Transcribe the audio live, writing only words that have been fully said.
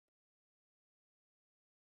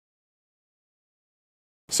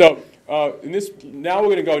So now we're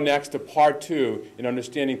going to go next to part 2 in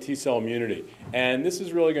understanding T-cell immunity. And this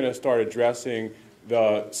is really going to start addressing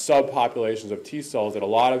the subpopulations of T cells that a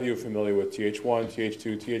lot of you are familiar with, Th1,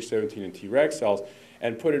 Th2, Th17, and Treg cells,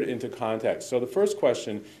 and put it into context. So the first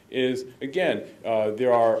question is, again,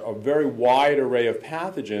 there are a very wide array of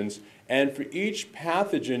pathogens, and for each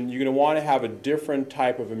pathogen, you're going to want to have a different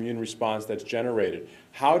type of immune response that's generated.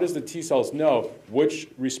 How does the T cells know which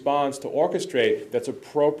response to orchestrate that's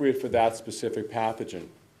appropriate for that specific pathogen?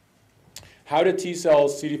 How do T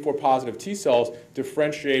cells, CD4 positive T cells,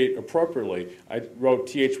 differentiate appropriately? I wrote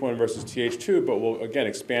Th1 versus Th2, but we'll again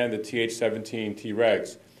expand the Th17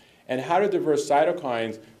 Tregs. And how do diverse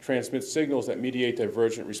cytokines transmit signals that mediate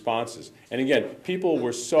divergent responses? And again, people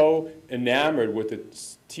were so enamored with the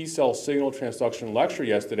T cell signal transduction lecture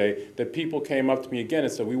yesterday that people came up to me again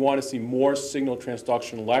and said, we want to see more signal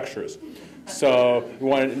transduction lectures. So we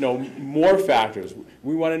wanted to know more factors.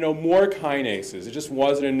 We want to know more kinases. It just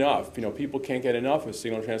wasn't enough. People can't get enough of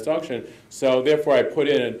signal transduction. So therefore, I put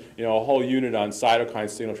in a whole unit on cytokine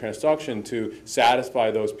signal transduction to satisfy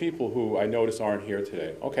those people who I notice aren't here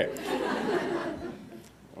today. Okay.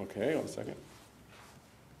 Okay, 1 second.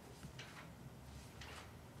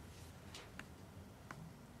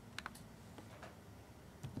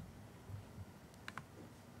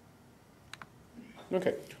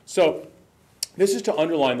 Okay, so this is to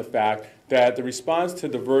underline the fact that the response to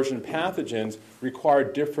divergent pathogens require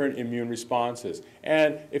different immune responses.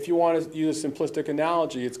 And if you want to use a simplistic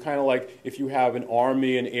analogy, it's kind of like if you have an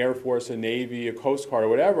Army, an Air Force, a Navy, a Coast Guard, or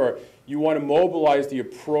whatever, you want to mobilize the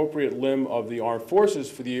appropriate limb of the armed forces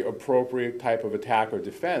for the appropriate type of attack or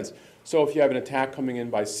defense. So if you have an attack coming in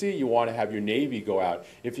by sea, you want to have your Navy go out.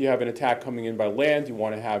 If you have an attack coming in by land, you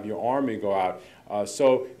want to have your Army go out.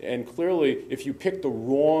 And clearly, if you pick the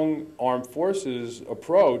wrong armed forces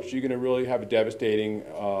approach, you're going to really have a devastating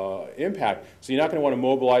impact. So you're not going to want to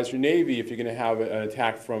mobilize your Navy if you're going to have an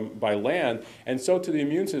attack by land. And so to the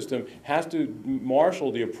immune system has to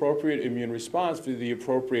marshal the appropriate immune response for the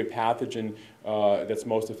appropriate pathogen that's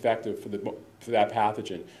most effective for that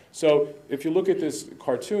pathogen. So if you look at this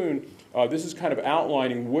cartoon, this is kind of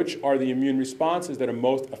outlining which are the immune responses that are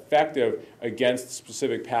most effective against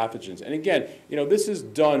specific pathogens. And again, this is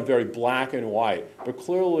done very black and white, but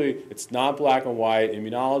clearly it's not black and white.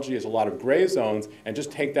 Immunology has a lot of gray zones, and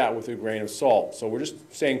just take that with a grain of salt. So we're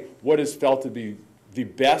just saying what is felt to be the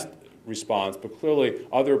best response, but clearly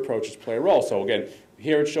other approaches play a role. So again,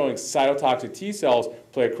 here it's showing cytotoxic T cells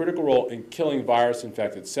play a critical role in killing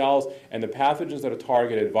virus-infected cells, and the pathogens that are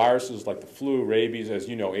targeted, viruses like the flu, rabies, as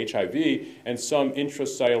you know, HIV, and some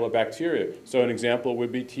intracellular bacteria. So an example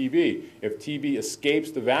would be TB. If TB escapes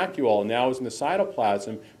the vacuole and now is in the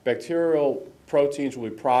cytoplasm, bacterial proteins will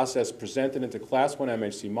be processed, presented into class 1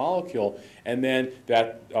 MHC molecule, and then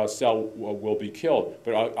that cell will be killed.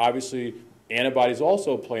 But obviously, antibodies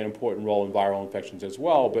also play an important role in viral infections as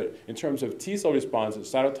well, but in terms of T cell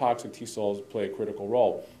responses, cytotoxic T cells play a critical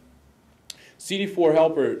role. CD4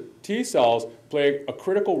 helper T cells play a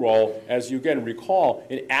critical role, as you again recall,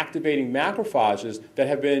 in activating macrophages that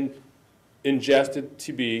have been ingested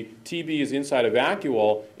TB. TB is inside a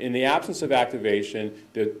vacuole. In the absence of activation,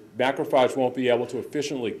 the macrophage won't be able to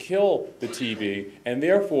efficiently kill the TB, and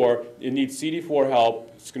therefore it needs CD4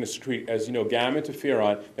 help. It's going to secrete, as you know, gamma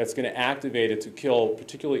interferon that's going to activate it to kill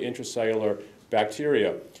particularly intracellular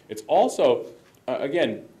bacteria. It's also,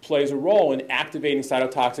 again, plays a role in activating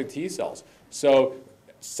cytotoxic T cells. So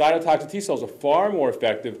cytotoxic T cells are far more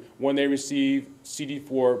effective when they receive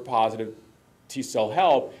CD4 positive T cell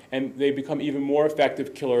help, and they become even more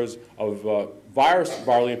effective killers of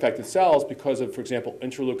virally infected cells because of, for example,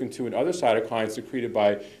 interleukin-2 and other cytokines secreted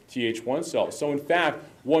by Th1 cells. So in fact,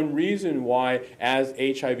 one reason why as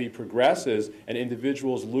HIV progresses and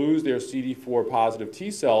individuals lose their CD4 positive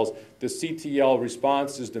T cells, the CTL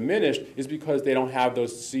response is diminished is because they don't have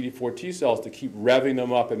those CD4 T cells to keep revving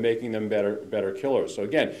them up and making them better killers. So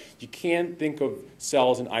again, you can't think of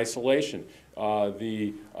cells in isolation.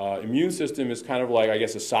 The immune system is kind of like, I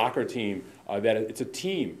guess, a soccer team. That it's a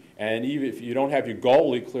team, and even if you don't have your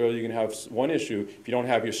goalie, clearly you can have one issue. If you don't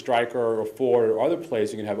have your striker or forward or other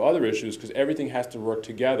players, you can have other issues because everything has to work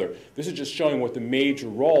together. This is just showing what the major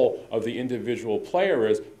role of the individual player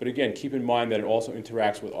is, but again, keep in mind that it also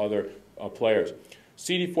interacts with other players.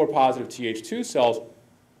 CD4 positive Th2 cells,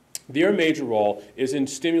 their major role is in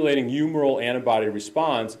stimulating humoral antibody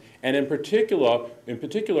response, and in particular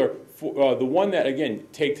the one that, again,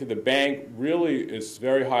 take to the bank really is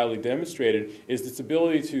very highly demonstrated is its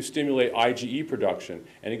ability to stimulate IgE production.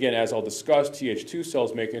 And again, as I'll discuss, Th2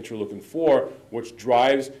 cells make interleukin-4, which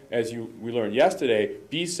drives, as we learned yesterday,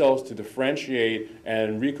 B cells to differentiate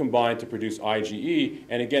and recombine to produce IgE.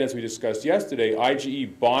 And again, as we discussed yesterday,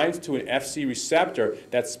 IgE binds to an Fc receptor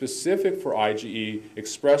that's specific for IgE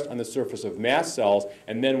expressed on the surface of mast cells.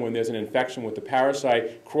 And then when there's an infection with the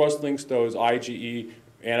parasite, cross-links those IgE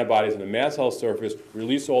antibodies on the mast cell surface,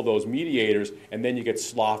 release all those mediators, and then you get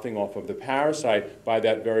sloughing off of the parasite by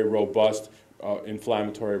that very robust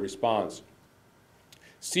inflammatory response.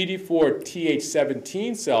 CD4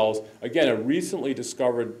 Th17 cells, again, a recently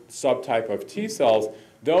discovered subtype of T cells,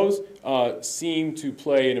 those seem to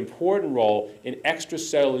play an important role in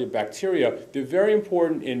extracellular bacteria. They're very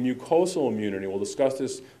important in mucosal immunity. We'll discuss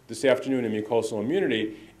this afternoon in mucosal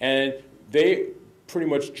immunity, and they pretty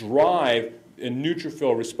much drive a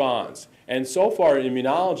neutrophil response. And so far in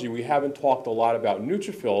immunology, we haven't talked a lot about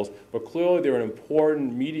neutrophils, but clearly they're an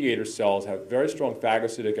important mediator cells, have very strong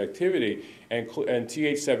phagocytic activity, and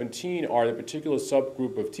Th17 are the particular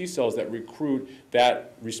subgroup of T cells that recruit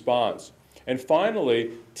that response. And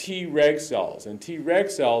finally, Treg cells. And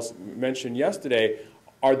Treg cells, mentioned yesterday,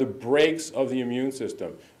 are the brakes of the immune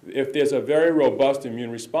system. If there's a very robust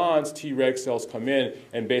immune response, Treg cells come in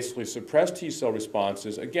and basically suppress T cell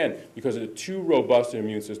responses, again, because a too robust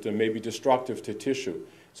immune system may be destructive to tissue.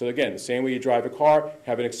 So again, the same way you drive a car,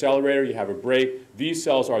 have an accelerator, you have a brake. These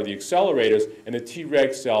cells are the accelerators, and the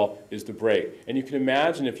Treg cell is the brake. And you can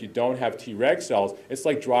imagine if you don't have Treg cells, it's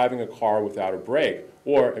like driving a car without a brake.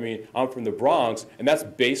 Or, I mean, I'm from the Bronx, and that's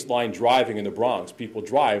baseline driving in the Bronx. People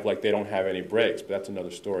drive like they don't have any brakes, but that's another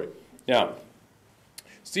story. Now,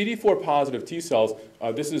 CD4 positive T cells,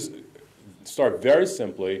 start very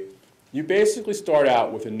simply. You basically start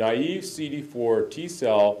out with a naive CD4 T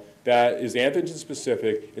cell that is antigen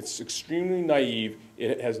specific. It's extremely naive.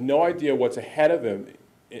 It has no idea what's ahead of him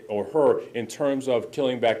or her in terms of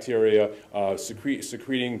killing bacteria,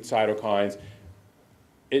 secreting cytokines.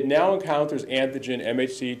 It now encounters antigen,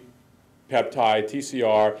 MHC, peptide,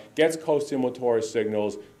 TCR, gets co-stimulatory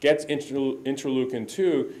signals, gets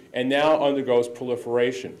interleukin-2, and now undergoes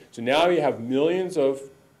proliferation. So now you have millions of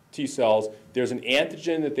T cells. There's an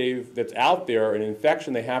antigen that's out there, an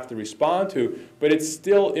infection they have to respond to, but it's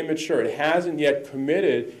still immature. It hasn't yet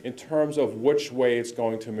committed in terms of which way it's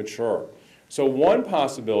going to mature. So one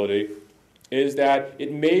possibility is that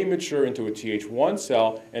it may mature into a Th1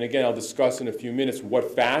 cell, and again, I'll discuss in a few minutes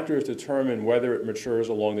what factors determine whether it matures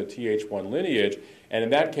along the Th1 lineage, and in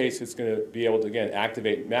that case, it's going to be able to, again,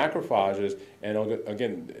 activate macrophages, and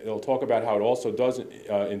it'll talk about how it also doesn't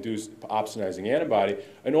induce opsonizing antibody.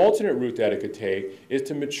 An alternate route that it could take is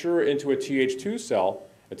to mature into a Th2 cell.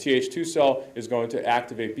 A Th2 cell is going to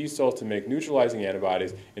activate B cells to make neutralizing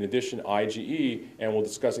antibodies, in addition IgE, and we'll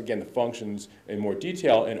discuss again the functions in more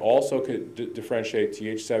detail, and also could differentiate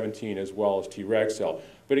Th17 as well as Treg cell.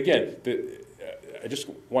 But again, I just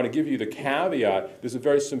want to give you the caveat. There's a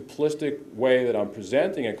very simplistic way that I'm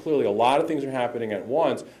presenting, and clearly a lot of things are happening at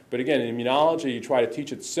once. But again, in immunology, you try to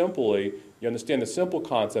teach it simply, you understand the simple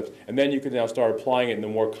concepts, and then you can now start applying it in the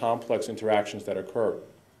more complex interactions that occur.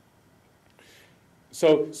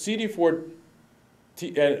 So CD4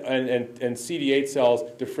 and CD8 cells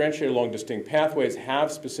differentiate along distinct pathways, have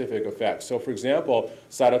specific effects. So for example,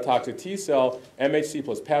 cytotoxic T cell, MHC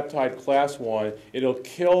plus peptide, class 1, it'll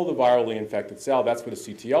kill the virally infected cell. That's what a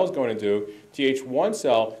CTL is going to do. Th1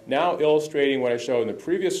 cell, now illustrating what I showed in the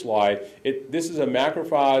previous slide, this is a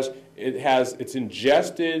macrophage. It's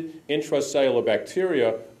ingested intracellular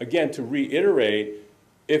bacteria. Again, to reiterate,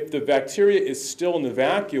 if the bacteria is still in the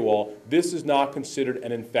vacuole, this is not considered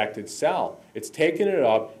an infected cell. It's taken it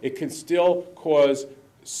up. It can still cause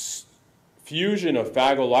fusion of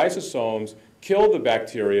phagolysosomes, kill the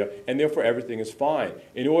bacteria, and therefore everything is fine.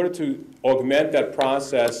 In order to augment that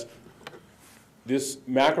process, this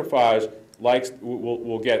macrophage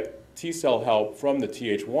will get T cell help from the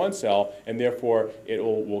Th1 cell, and therefore it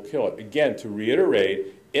will kill it. Again, to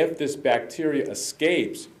reiterate, if this bacteria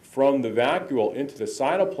escapes from the vacuole into the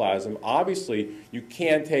cytoplasm, obviously you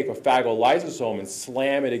can't take a phagolysosome and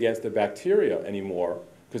slam it against the bacteria anymore,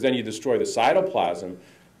 because then you destroy the cytoplasm.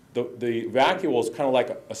 The vacuole is kind of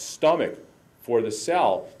like a stomach for the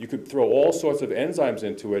cell. You could throw all sorts of enzymes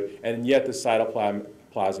into it, and yet the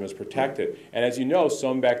cytoplasm is protected. And as you know,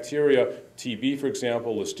 some bacteria, TB for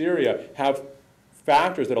example, Listeria, have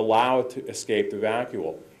factors that allow it to escape the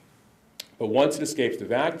vacuole. But once it escapes the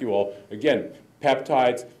vacuole, again,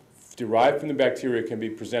 peptides derived from the bacteria can be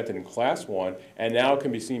presented in class 1, and now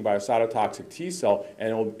can be seen by a cytotoxic T cell,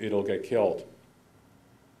 and it'll get killed.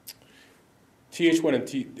 Th1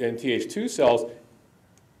 and Th2 cells,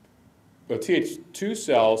 Th2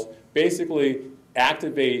 cells basically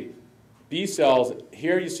activate B cells.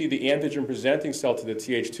 Here you see the antigen-presenting cell to the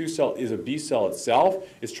Th2 cell is a B cell itself.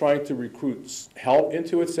 It's trying to recruit help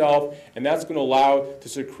into itself, and that's going to allow it to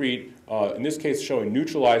secrete, in this case, showing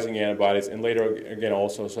neutralizing antibodies, and later again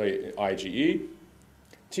also say IgE.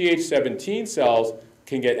 Th17 cells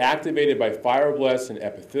can get activated by fibroblasts and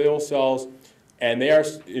epithelial cells, and they are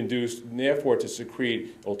induced, therefore, to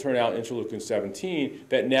secrete or turn out interleukin-17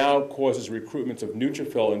 that now causes recruitment of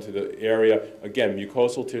neutrophil into the area, again,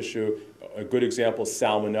 mucosal tissue. A good example is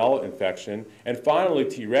salmonella infection. And finally,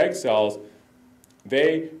 Treg cells,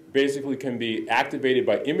 they basically can be activated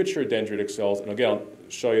by immature dendritic cells, and again, I'll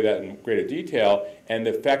show you that in greater detail, and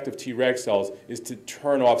the effect of Treg cells is to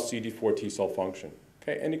turn off CD4 T cell function.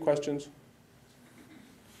 Okay, any questions?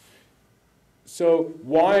 So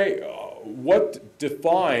what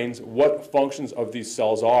defines what functions of these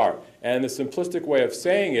cells are? And the simplistic way of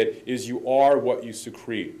saying it is you are what you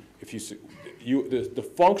secrete. If the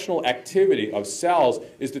functional activity of cells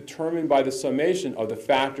is determined by the summation of the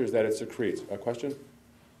factors that it secretes. A question? T1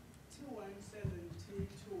 cell and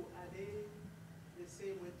T2, are they the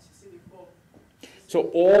same with CD4? So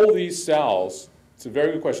all these cells, it's a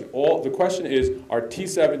very good question. The question is, are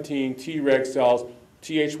T17, Treg cells,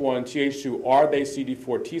 Th1, Th2, are they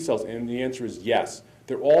CD4 T cells? And the answer is yes.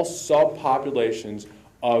 They're all subpopulations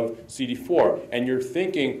of CD4. And you're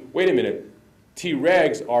thinking, wait a minute,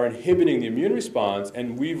 Tregs are inhibiting the immune response,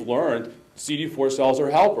 and we've learned CD4 cells are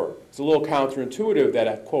helper. It's a little counterintuitive that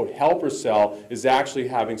a, quote, helper cell is actually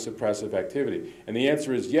having suppressive activity. And the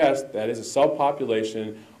answer is yes, that is a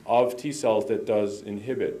subpopulation of T cells that does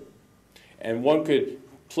inhibit. And one could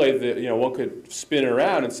play one could spin it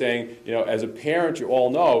around and saying, as a parent, you all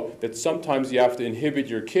know that sometimes you have to inhibit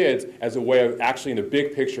your kids as a way of actually in the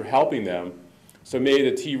big picture helping them. So maybe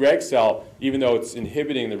the Treg cell, even though it's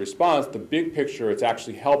inhibiting the response, the big picture, it's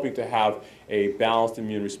actually helping to have a balanced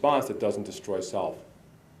immune response that doesn't destroy self.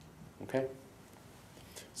 Okay?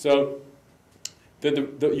 So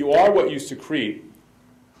you are what you secrete.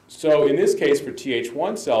 So in this case, for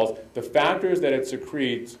Th1 cells, the factors that it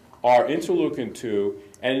secretes are interleukin-2.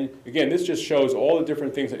 And again, this just shows all the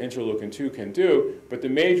different things that interleukin-2 can do. But the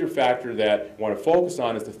major factor that I want to focus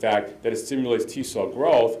on is the fact that it stimulates T cell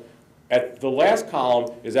growth. At the last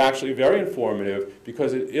column is actually very informative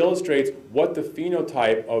because it illustrates what the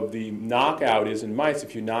phenotype of the knockout is in mice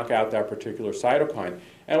if you knock out that particular cytokine.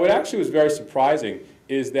 And what actually was very surprising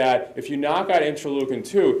is that if you knock out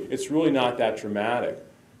interleukin-2, it's really not that dramatic.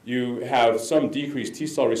 You have some decreased T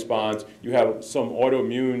cell response, you have some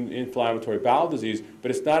autoimmune inflammatory bowel disease,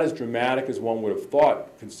 but it's not as dramatic as one would have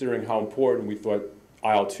thought, considering how important we thought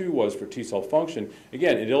IL-2 was for T cell function.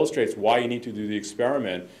 Again, it illustrates why you need to do the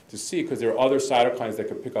experiment to see, because there are other cytokines that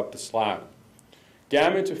could pick up the slack.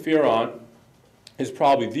 Gamma interferon is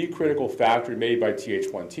probably the critical factor made by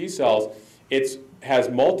Th1 T cells. It has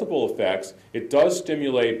multiple effects. It does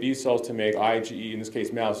stimulate B cells to make IgE, in this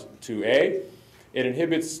case mouse 2A. It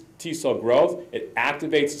inhibits T cell growth. It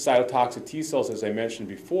activates cytotoxic T cells, as I mentioned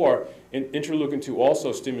before. And interleukin-2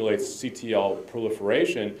 also stimulates CTL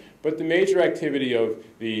proliferation. But the major activity of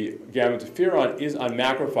the gamma interferon is on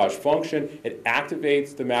macrophage function. It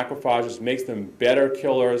activates the macrophages, makes them better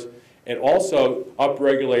killers. It also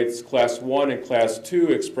upregulates class 1 and class 2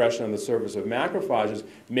 expression on the surface of macrophages,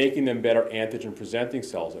 making them better antigen-presenting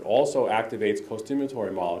cells. It also activates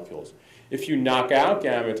co-stimulatory molecules. If you knock out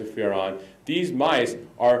gamma interferon, these mice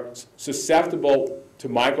are susceptible to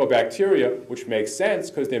mycobacteria, which makes sense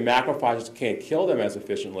because their macrophages can't kill them as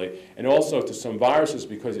efficiently, and also to some viruses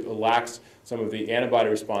because it lacks some of the antibody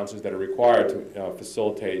responses that are required to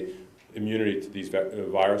facilitate immunity to these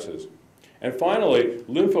viruses. And finally,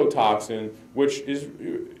 lymphotoxin, which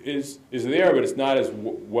is there, but it's not as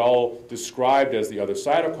well described as the other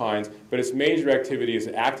cytokines, but its major activity is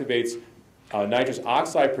it activates nitrous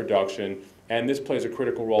oxide production, and this plays a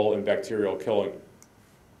critical role in bacterial killing.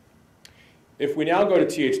 If we now go to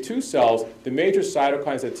Th2 cells, the major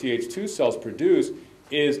cytokines that Th2 cells produce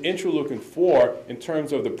is interleukin-4 in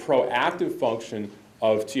terms of the proactive function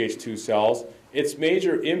of Th2 cells. Its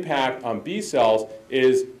major impact on B cells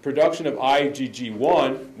is production of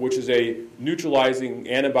IgG1, which is a neutralizing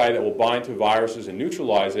antibody that will bind to viruses and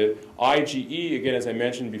neutralize it. IgE, again, as I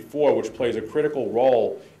mentioned before, which plays a critical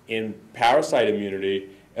role in parasite immunity.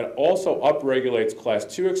 It also upregulates class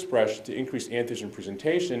 2 expression to increase antigen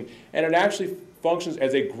presentation, and it actually functions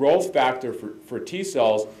as a growth factor for T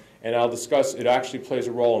cells, and I'll discuss it actually plays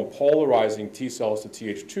a role in polarizing T cells to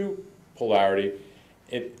Th2 polarity.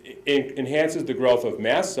 it enhances the growth of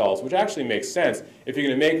mast cells, which actually makes sense. If you're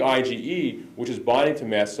going to make IgE, which is binding to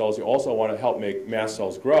mast cells, you also want to help make mast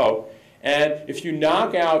cells grow. And if you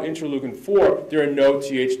knock out interleukin-4, there are no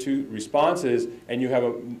Th2 responses, and you have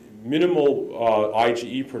a minimal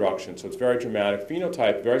IgE production. So it's very dramatic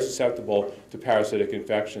phenotype, very susceptible to parasitic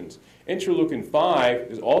infections.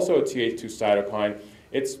 Interleukin-5 is also a Th2 cytokine.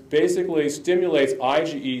 It basically stimulates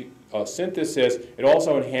IgE synthesis. It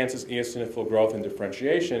also enhances eosinophil growth and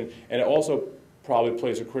differentiation, and it also probably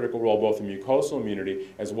plays a critical role both in mucosal immunity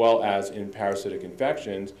as well as in parasitic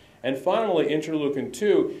infections. And finally,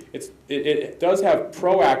 interleukin-2, it does have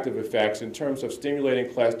proactive effects in terms of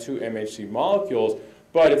stimulating class 2 MHC molecules,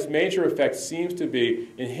 but its major effect seems to be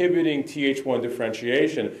inhibiting Th1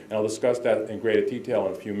 differentiation, and I'll discuss that in greater detail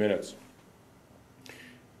in a few minutes.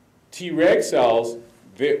 Treg cells,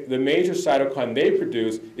 the major cytokine they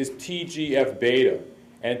produce is TGF-beta,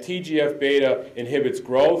 and TGF-beta inhibits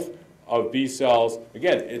growth of B cells.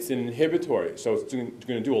 Again, it's an inhibitory, so it's going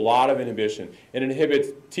to do a lot of inhibition. It inhibits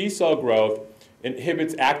T cell growth,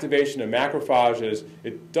 inhibits activation of macrophages,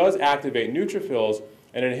 it does activate neutrophils,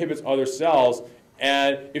 and it inhibits other cells.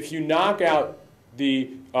 And if you knock out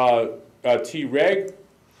the Treg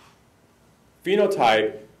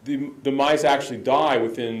phenotype, the mice actually die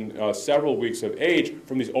within several weeks of age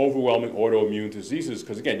from these overwhelming autoimmune diseases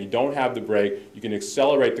because, again, you don't have the brake. You can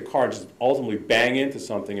accelerate the car and just ultimately bang into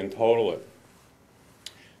something and total it.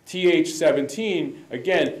 Th17,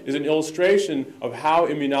 again, is an illustration of how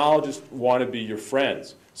immunologists want to be your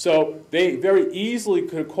friends. So they very easily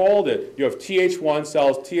could have called it, you have Th1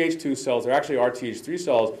 cells, Th2 cells, or actually are Th3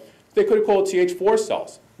 cells. They could have called it Th4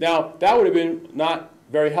 cells. Now, that would have been not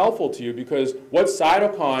very helpful to you because what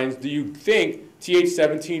cytokines do you think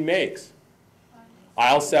Th17 makes?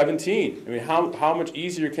 IL-17. I mean, how much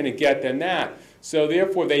easier can it get than that? So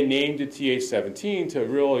therefore, they named it Th17 to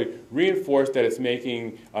really reinforce that it's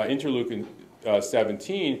making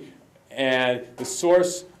interleukin-17, and the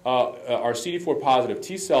source are CD4 positive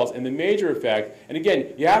T cells, and the major effect, and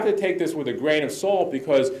again, you have to take this with a grain of salt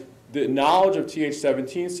because the knowledge of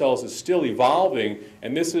Th17 cells is still evolving,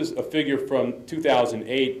 and this is a figure from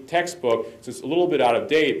 2008 textbook, so it's a little bit out of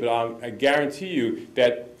date, but I guarantee you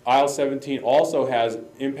that IL-17 also has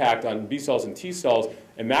impact on B cells and T cells,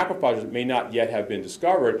 and macrophages may not yet have been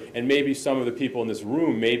discovered, and maybe some of the people in this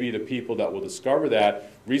room may be the people that will discover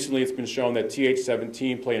that. Recently, it's been shown that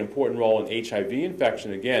Th17 play an important role in HIV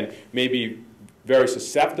infection. Again, may be very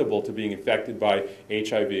susceptible to being infected by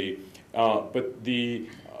HIV, but the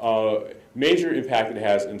major impact it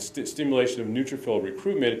has in stimulation of neutrophil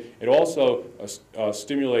recruitment. It also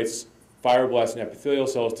stimulates fibroblasts and epithelial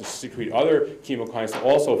cells to secrete other chemokines to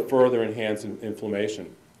also further enhance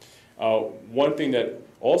inflammation. One thing that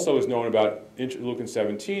also is known about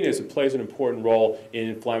interleukin-17 is it plays an important role in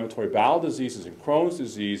inflammatory bowel diseases and Crohn's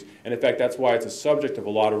disease, and in fact that's why it's a subject of a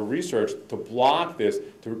lot of research to block this,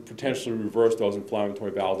 to potentially reverse those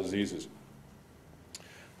inflammatory bowel diseases.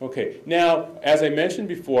 Okay, now as I mentioned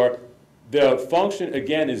before, the function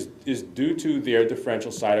again is due to their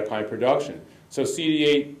differential cytokine production. So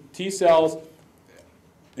CD8 T cells,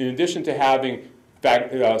 in addition to having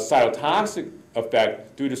cytotoxic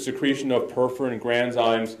effect due to secretion of perforin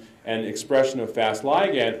granzymes and expression of fast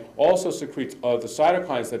ligand, also secretes the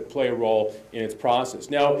cytokines that play a role in its process.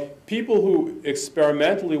 Now, people who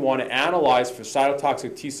experimentally want to analyze for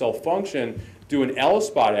cytotoxic T cell function do an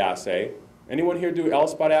ELISpot assay. Anyone here do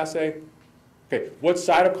ELISpot assay? Okay, what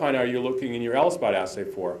cytokine are you looking in your ELISpot assay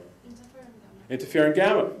for? Interferon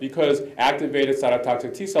gamma, because activated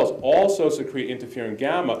cytotoxic T cells also secrete interferon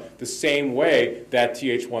gamma the same way that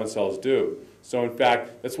Th1 cells do. So in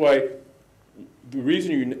fact, that's why the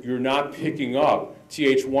reason you're not picking up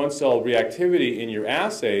Th1 cell reactivity in your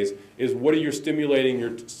assays is what are you stimulating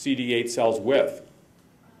your CD8 cells with?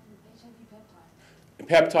 HIV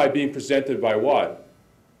peptide. Peptide being presented by what?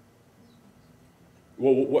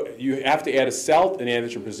 Well, you have to add a cell, an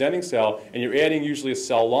antigen presenting cell, and you're adding usually a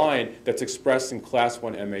cell line that's expressed in class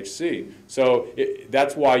 1 MHC. So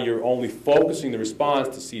that's why you're only focusing the response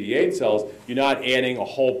to CD8 cells. You're not adding a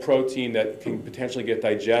whole protein that can potentially get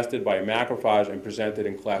digested by a macrophage and presented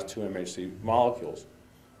in class 2 MHC molecules.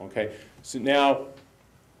 Okay? So now,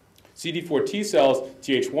 CD4 T cells,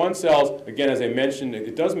 Th1 cells, again, as I mentioned,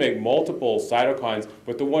 it does make multiple cytokines,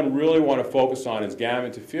 but the one really want to focus on is gamma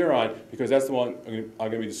interferon because that's the one I'm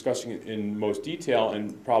going to be discussing in most detail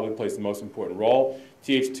and probably plays the most important role.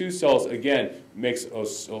 Th2 cells, again, makes a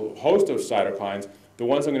host of cytokines. The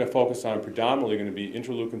ones I'm going to focus on predominantly are going to be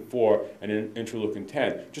interleukin-4 and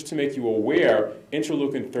interleukin-10. Just to make you aware,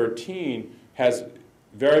 interleukin-13 has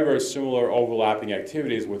very, very similar overlapping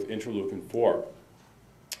activities with interleukin-4.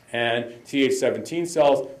 And Th17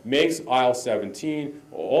 cells makes IL-17,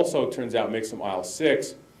 also turns out makes some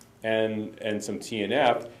IL-6 and some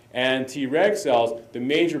TNF. And Treg cells, the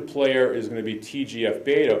major player is going to be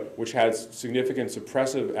TGF-beta, which has significant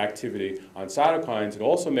suppressive activity on cytokines. It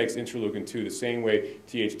also makes interleukin-2 the same way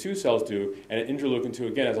Th2 cells do. And interleukin-2,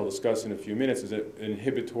 again, as I'll discuss in a few minutes, is an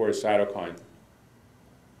inhibitory cytokine.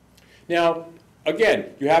 Now, again,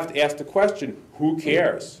 you have to ask the question, who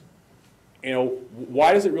cares? You know,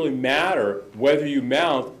 why does it really matter whether you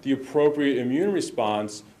mount the appropriate immune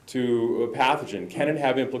response to a pathogen? Can it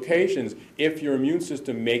have implications if your immune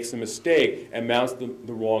system makes a mistake and mounts the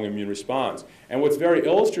wrong immune response? And what's very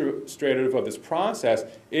illustrative of this process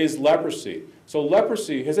is leprosy. So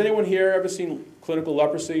leprosy, has anyone here ever seen clinical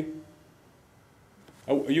leprosy?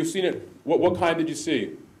 You've seen it. What kind did you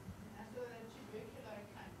see?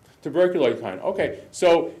 Tuberculoid kind. Okay,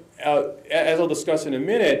 so as I'll discuss in a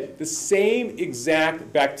minute, the same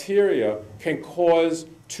exact bacteria can cause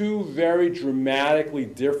two very dramatically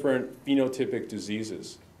different phenotypic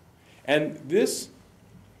diseases. And this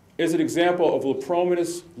is an example of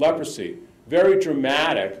lepromatous leprosy. Very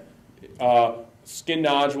dramatic, skin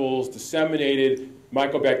nodules, disseminated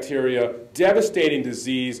mycobacteria, devastating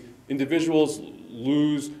disease. Individuals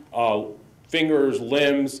lose fingers,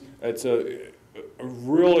 limbs. It's a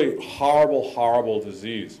really horrible, horrible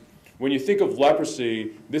disease. When you think of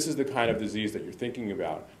leprosy, this is the kind of disease that you're thinking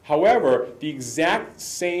about. However, the exact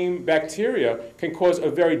same bacteria can cause a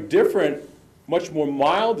very different, much more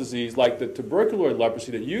mild disease like the tuberculoid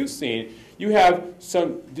leprosy that you've seen. You have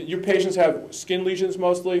your patients have skin lesions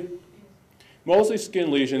mostly? Mostly skin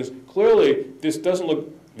lesions. Clearly, this doesn't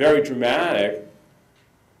look very dramatic.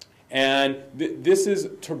 And this is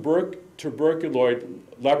tuberculoid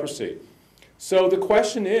leprosy. So the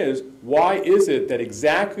question is, why is it that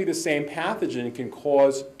exactly the same pathogen can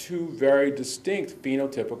cause two very distinct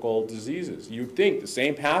phenotypical diseases? You'd think the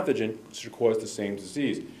same pathogen should cause the same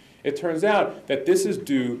disease. It turns out that this is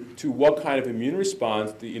due to what kind of immune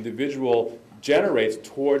response the individual generates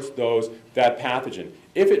towards that pathogen.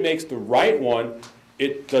 If it makes the right one,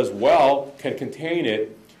 it does well, can contain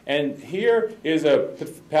it. And here is a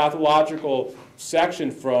pathological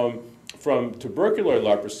section from tuberculoid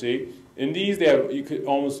leprosy. In these, they have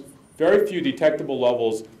almost very few detectable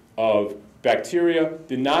levels of bacteria.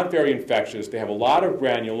 They're not very infectious. They have a lot of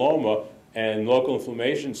granuloma and local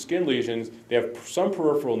inflammation, skin lesions. They have some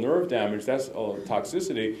peripheral nerve damage. That's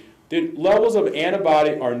toxicity. The levels of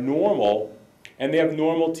antibody are normal, and they have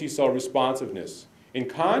normal T-cell responsiveness. In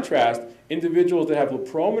contrast, individuals that have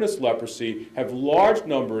lepromatous leprosy have large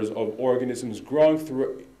numbers of organisms growing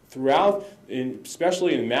throughout,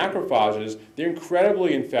 especially in macrophages. They're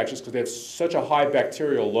incredibly infectious because they have such a high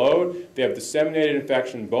bacterial load. They have disseminated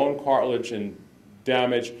infection, bone cartilage, and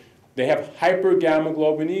damage. They have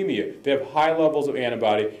hypergammaglobulinemia. They have high levels of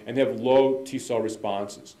antibody, and they have low T-cell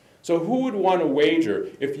responses. So who would want to wager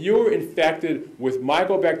if you were infected with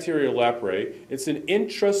Mycobacterium leprae? It's an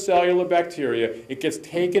intracellular bacteria. It gets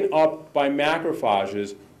taken up by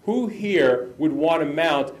macrophages. Who here would want to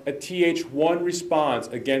mount a Th1 response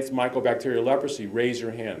against Mycobacterium leprosy? Raise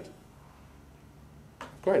your hand.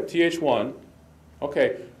 Go ahead, Th1.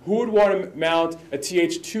 Okay. Who would want to mount a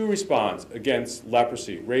Th2 response against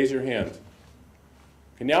leprosy? Raise your hand.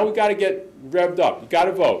 Okay, now we've got to get revved up. You've got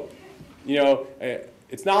to vote. You know,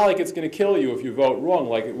 it's not like it's going to kill you if you vote wrong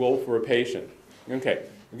like it will for a patient. Okay.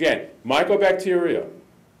 Again, Mycobacteria,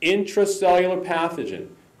 intracellular pathogen,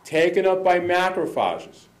 taken up by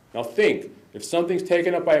macrophages. Now think, if something's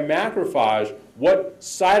taken up by a macrophage, what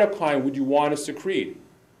cytokine would you want to secrete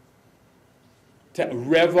to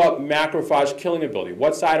rev up macrophage killing ability?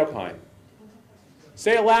 What cytokine?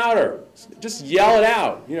 Say it louder. Just yell it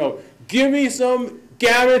out. You know, give me some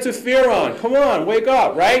gamma interferon. Come on, wake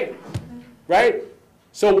up, right? Right?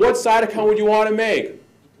 So what cytokine would you want to make?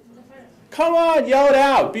 Come on, yell it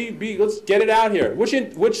out. Let's get it out here. Which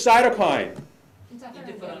cytokine?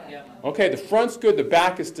 Okay, the front's good, the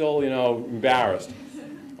back is still, you know, embarrassed.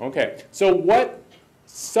 Okay, so what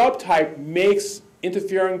subtype makes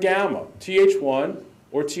interferon gamma? Th1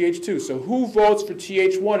 or Th2? So who votes for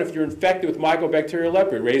Th1 if you're infected with Mycobacterium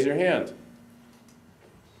leprae? Raise your hand.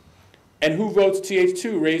 And who votes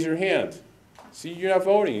Th2? Raise your hand. See, you're not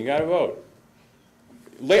voting, you gotta vote.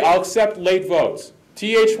 I'll accept late votes.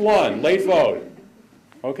 Th1, late vote.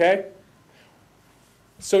 Okay?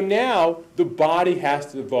 So now the body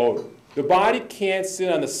has to vote. The body can't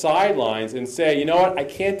sit on the sidelines and say, you know what, I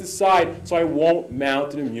can't decide, so I won't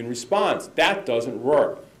mount an immune response. That doesn't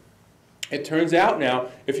work. It turns out now,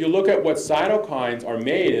 if you look at what cytokines are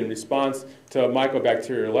made in response to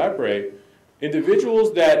Mycobacterium leprae,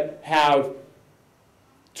 individuals that have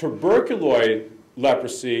tuberculoid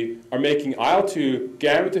leprosy are making IL-2,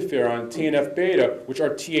 gamma interferon, TNF-beta, which are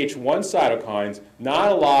Th1 cytokines,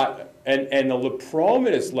 not a lot, and the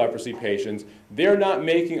lepromatous leprosy patients, they're not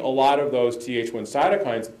making a lot of those Th1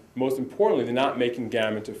 cytokines. Most importantly, they're not making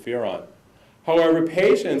gamma interferon. However,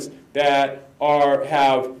 patients that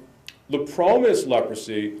have lepromatous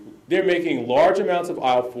leprosy, they're making large amounts of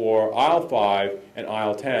IL-4, IL-5, and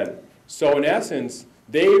IL-10. So in essence,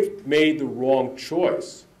 they've made the wrong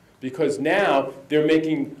choice because now they're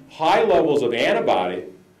making high levels of antibody.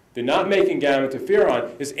 They're not making gamma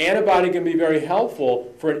interferon. Is antibody going to be very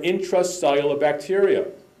helpful for an intracellular bacteria?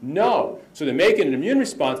 No. So they're making an immune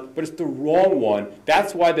response, but it's the wrong one.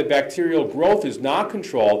 That's why the bacterial growth is not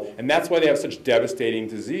controlled, and that's why they have such devastating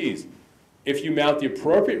disease. If you mount the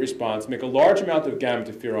appropriate response, make a large amount of gamma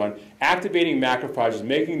interferon, activating macrophages,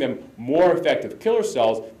 making them more effective killer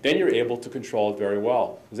cells, then you're able to control it very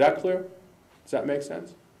well. Is that clear? Does that make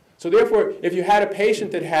sense? So therefore, if you had a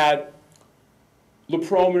patient that had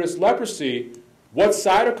lepromatous leprosy, what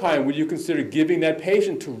cytokine would you consider giving that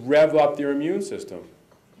patient to rev up their immune system?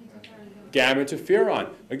 Gamma interferon.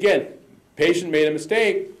 Again, patient made a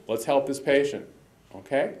mistake. Let's help this patient.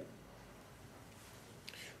 Okay?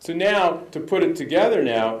 So now, to put it together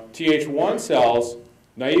now, Th1 cells,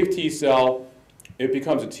 naive T cell, it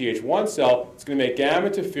becomes a Th1 cell. It's going to make gamma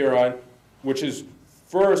interferon, which is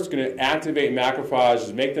first going to activate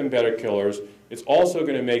macrophages, make them better killers. It's also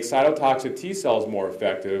going to make cytotoxic T cells more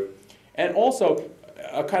effective. And also,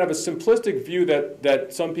 a kind of a simplistic view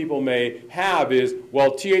that some people may have is,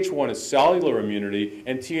 well, Th1 is cellular immunity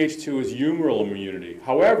and Th2 is humoral immunity.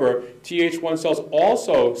 However, Th1 cells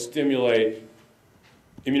also stimulate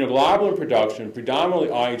immunoglobulin production, predominantly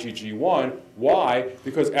IgG1. Why?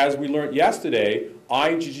 Because as we learned yesterday,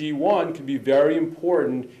 IgG1 can be very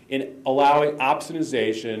important in allowing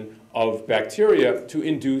opsonization of bacteria to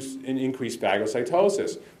induce and increase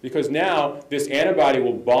phagocytosis. Because now this antibody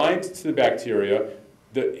will bind to the bacteria.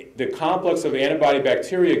 The complex of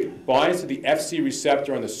antibody-bacteria binds to the Fc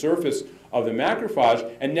receptor on the surface of the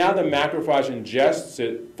macrophage, and now the macrophage ingests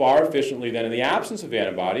it far efficiently than in the absence of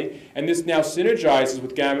antibody, and this now synergizes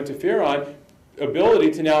with gamma interferon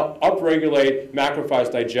ability to now upregulate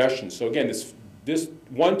macrophage digestion. So again, this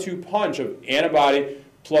one-two punch of antibody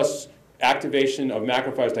plus activation of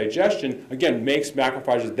macrophage digestion, again, makes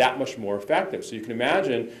macrophages that much more effective. So you can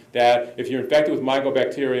imagine that if you're infected with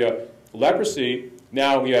mycobacteria leprosy,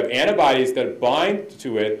 now we have antibodies that bind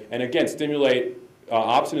to it and again stimulate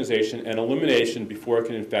opsonization and elimination before it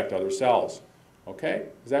can infect other cells. Okay?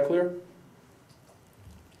 Is that clear?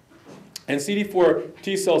 And CD4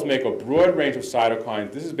 T cells make a broad range of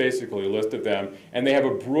cytokines. This is basically a list of them. And they have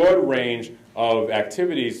a broad range of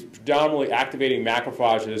activities, predominantly activating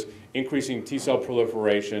macrophages, increasing T cell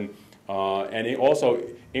proliferation, and also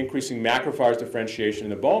increasing macrophage differentiation in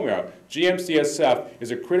the bone marrow. GM-CSF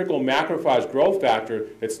is a critical macrophage growth factor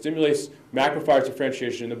that stimulates macrophage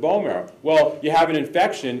differentiation in the bone marrow. Well, you have an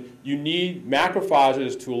infection, you need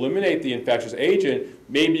macrophages to eliminate the infectious agent.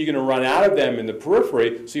 Maybe you're going to run out of them in the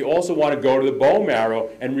periphery, so you also want to go to the bone marrow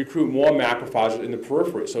and recruit more macrophages in the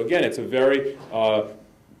periphery. So again, it's a very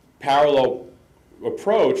parallel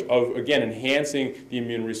approach of, again, enhancing the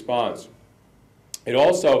immune response. It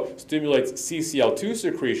also stimulates CCL2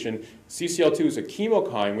 secretion. CCL2 is a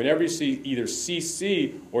chemokine. Whenever you see either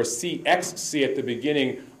CC or CXC at the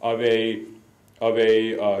beginning of a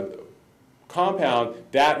compound,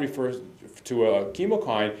 that refers to a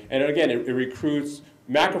chemokine. And again, it recruits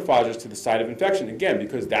macrophages to the site of infection, again,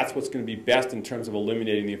 because that's what's going to be best in terms of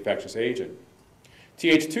eliminating the infectious agent.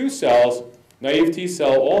 Th2 cells, naive T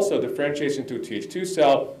cell also differentiates into a Th2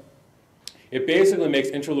 cell. It basically makes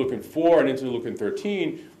interleukin-4 and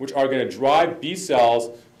interleukin-13, which are going to drive B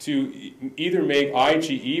cells to either make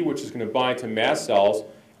IgE, which is going to bind to mast cells,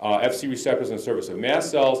 Fc receptors on the surface of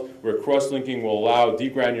mast cells, where cross-linking will allow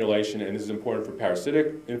degranulation, and this is important for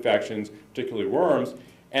parasitic infections, particularly worms.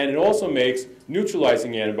 And it also makes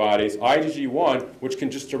neutralizing antibodies, IgG1, which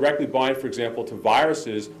can just directly bind, for example, to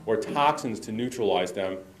viruses or toxins to neutralize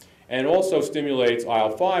them. And also stimulates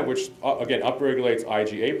IL-5, which, again, upregulates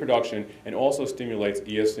IgA production and also stimulates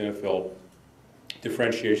eosinophil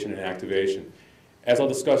differentiation and activation. As I'll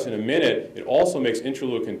discuss in a minute, it also makes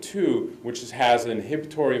interleukin-2, which has an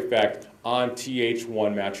inhibitory effect on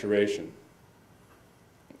Th1 maturation.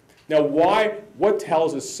 Now, what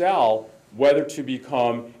tells a cell whether to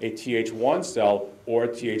become a Th1 cell or a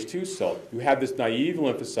Th2 cell? You have this naive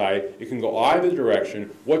lymphocyte. It can go either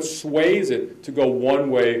direction. What sways it to go one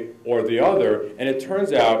way or the other? And it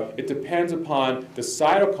turns out it depends upon the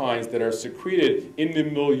cytokines that are secreted in the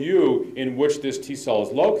milieu in which this T cell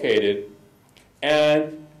is located.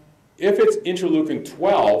 And if it's interleukin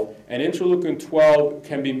 12, and interleukin 12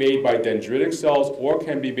 can be made by dendritic cells or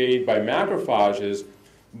can be made by macrophages,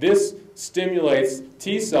 this stimulates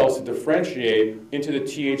T cells to differentiate into the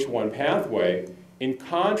Th1 pathway. In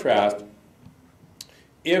contrast,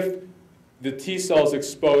 if the T cells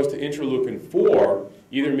exposed to interleukin 4,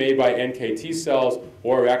 either made by NKT cells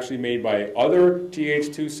or actually made by other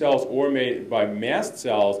Th2 cells or made by mast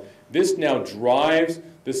cells, this now drives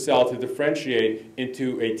the cell to differentiate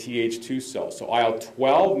into a Th2 cell. So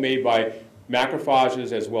IL-12 made by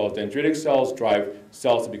macrophages as well as dendritic cells drive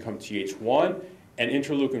cells to become Th1, and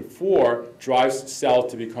interleukin 4 drives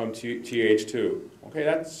cells to become Th2. Okay,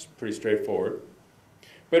 that's pretty straightforward.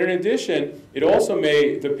 But in addition, it also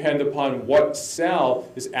may depend upon what cell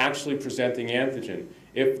is actually presenting antigen.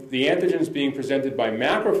 If the antigen is being presented by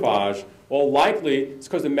macrophage, well, likely it's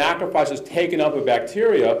because the macrophage has taken up a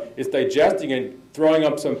bacteria, it's digesting and throwing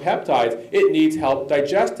up some peptides, it needs help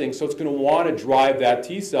digesting, so it's going to want to drive that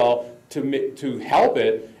T cell to help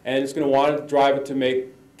it, and it's going to want to drive it to make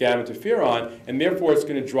gamma interferon, and therefore it's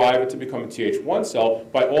going to drive it to become a Th1 cell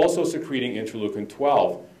by also secreting interleukin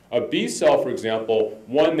 12. A B cell, for example,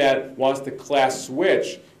 one that wants to class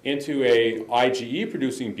switch into a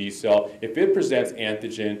IgE-producing B cell, if it presents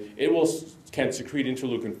antigen, it can secrete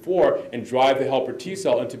interleukin 4 and drive the helper T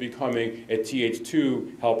cell into becoming a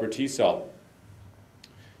Th2 helper T cell.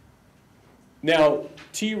 Now,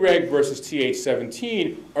 Treg versus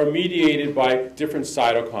Th17 are mediated by different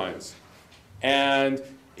cytokines. And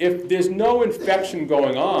if there's no infection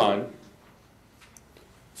going on,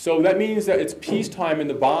 so that means that it's peacetime in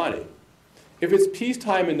the body. If it's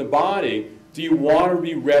peacetime in the body, do you want to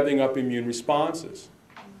be revving up immune responses?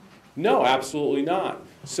 No, absolutely not.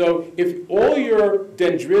 So if all your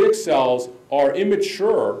dendritic cells are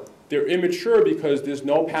immature, they're immature because there's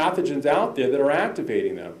no pathogens out there that are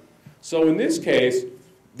activating them. So in this case,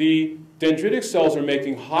 the dendritic cells are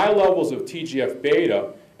making high levels of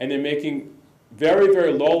TGF-beta, and they're making very,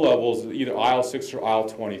 very low levels of either IL-6 or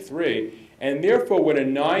IL-23. And therefore, when a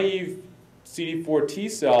naive CD4 T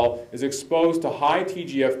cell is exposed to high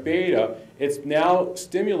TGF-beta, it's now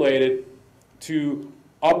stimulated to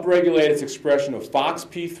upregulate its expression of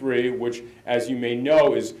FOXP3, which, as you may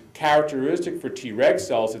know, is characteristic for Treg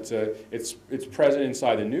cells. It's present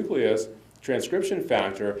inside the nucleus, transcription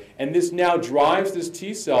factor, and this now drives this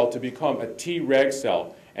T cell to become a Treg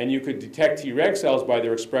cell. And you could detect Treg cells by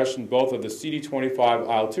their expression both of the CD25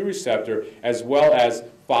 IL-2 receptor as well as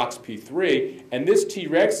FOXP3. And this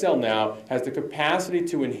Treg cell now has the capacity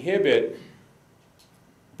to inhibit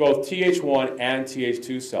both Th1 and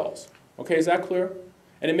Th2 cells. Okay, is that clear?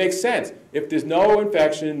 And it makes sense. If there's no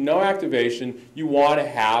infection, no activation, you want to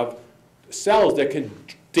have cells that can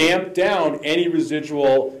damp down any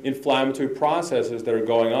residual inflammatory processes that are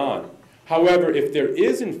going on. However, if there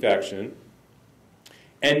is infection,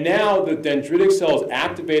 and now the dendritic cell is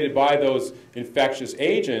activated by those infectious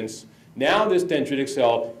agents, now this dendritic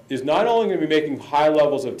cell is not only going to be making high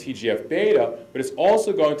levels of TGF-beta, but it's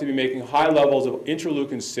also going to be making high levels of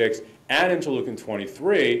interleukin 6 and interleukin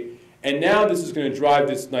 23, and now this is going to drive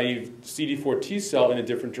this naive CD4 T cell in a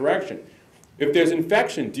different direction. If there's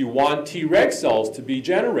infection, do you want Treg cells to be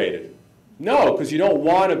generated? No, because you don't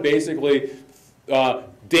want to basically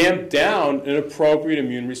damp down an appropriate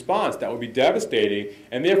immune response. That would be devastating.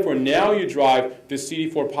 And therefore, now you drive the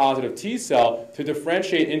CD4 positive T cell to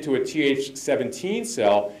differentiate into a Th17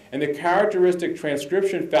 cell. And the characteristic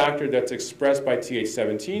transcription factor that's expressed by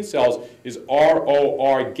Th17 cells is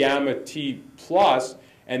ROR gamma T plus.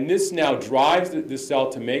 And this now drives the cell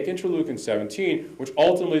to make interleukin 17, which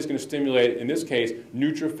ultimately is going to stimulate, in this case,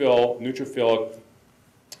 neutrophilic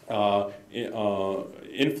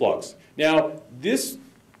influx. Now, this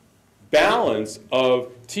balance of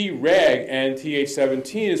Treg and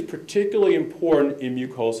Th17 is particularly important in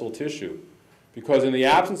mucosal tissue, because in the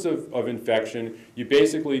absence of infection, you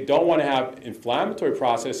basically don't want to have inflammatory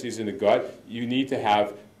processes in the gut. You need to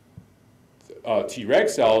have Treg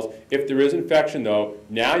cells. If there is infection, though,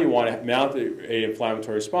 now you want to mount an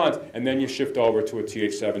inflammatory response, and then you shift over to a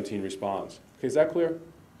Th17 response. Okay, is that clear?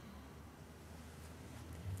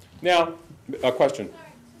 Now, a question. Sorry,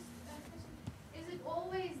 is it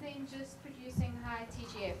always then just producing high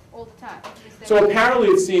TGF all the time? So apparently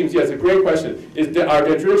it seems, yes, a great question. Are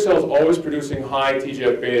dendritic cells always producing high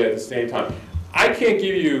TGF-beta at the same time? I can't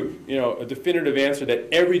give you, a definitive answer that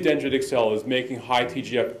every dendritic cell is making high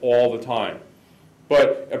TGF all the time.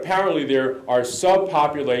 But apparently there are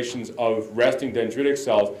subpopulations of resting dendritic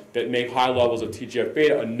cells that make high levels of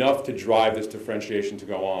TGF-beta enough to drive this differentiation to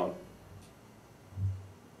go on.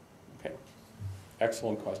 Okay,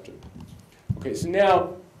 excellent question. Okay, so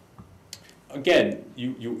now again,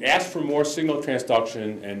 you ask for more signal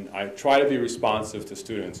transduction, and I try to be responsive to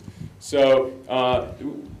students. So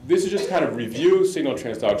this is just kind of review signal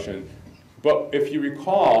transduction. But if you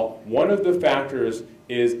recall, one of the factors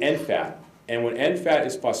is NFAT. And when NFAT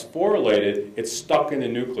is phosphorylated, it's stuck in the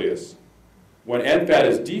nucleus. When NFAT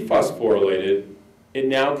is dephosphorylated, it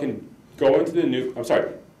now can go into the nucleus. I'm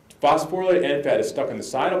sorry, phosphorylated NFAT is stuck in the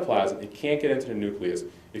cytoplasm. It can't get into the nucleus.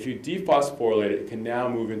 If you dephosphorylate it, it can now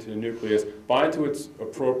move into the nucleus, bind to its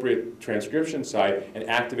appropriate transcription site, and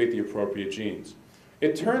activate the appropriate genes.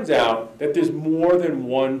 It turns out that there's more than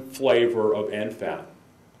one flavor of NFAT.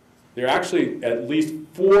 There are actually at least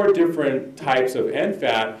 4 different types of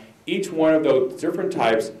NFAT. Each one of those different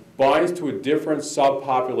types binds to a different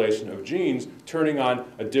subpopulation of genes, turning on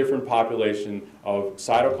a different population of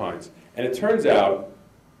cytokines. And it turns out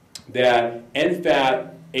that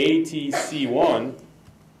NFAT ATC1,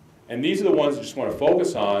 and these are the ones I just want to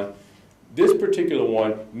focus on, this particular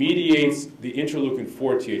one mediates the interleukin-4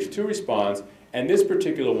 Th2 response, and this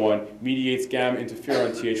particular one mediates gamma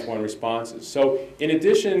interferon Th1 responses. So in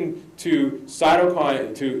addition to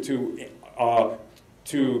cytokine,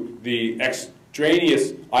 to the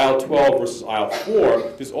extraneous IL-12 versus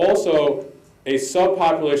IL-4, there's also a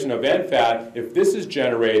subpopulation of NFAT. If this is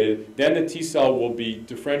generated, then the T cell will be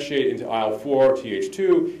differentiated into IL-4,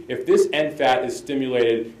 Th2. If this NFAT is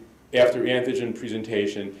stimulated after antigen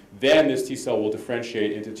presentation, then this T cell will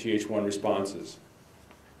differentiate into Th1 responses.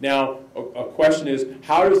 Now, a question is,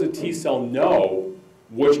 how does the T cell know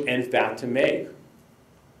which NFAT to make?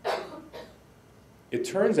 It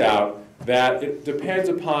turns out that it depends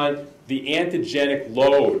upon the antigenic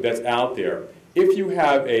load that's out there. If you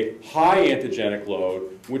have a high antigenic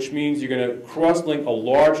load, which means you're going to cross-link a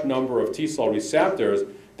large number of T cell receptors,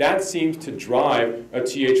 that seems to drive a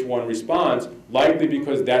Th1 response, likely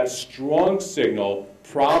because that strong signal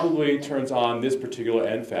probably turns on this particular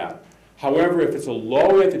NFAT. However, if it's a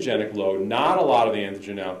low antigenic load, not a lot of the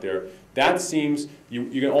antigen out there, that seems you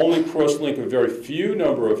can only cross-link a very few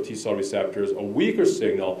number of T cell receptors, a weaker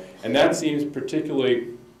signal, and that seems particularly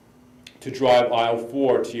to drive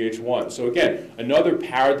IL-4 Th1. So again, another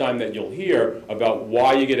paradigm that you'll hear about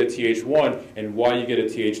why you get a Th1 and why you get a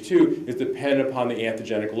Th2 is dependent upon the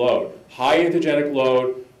antigenic load. High antigenic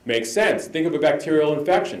load makes sense. Think of a bacterial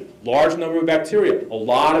infection. Large number of bacteria, a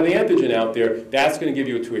lot of the antigen out there, that's going to give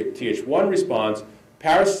you a Th1 response.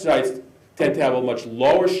 Parasites tend to have a much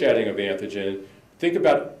lower shedding of antigen. Think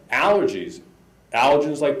about allergies.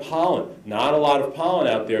 Allergens like pollen, not a lot of pollen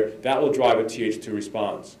out there, that will drive a Th2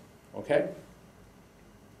 response. Okay?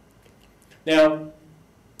 Now,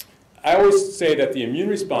 I always say that the immune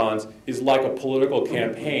response is like a political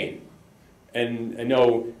campaign. And I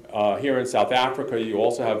know here in South Africa, you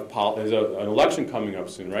also have there's an election coming up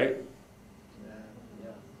soon, right?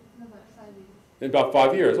 No, about 5 years. In about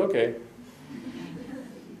 5 years, okay.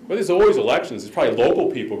 But there's always elections. There's probably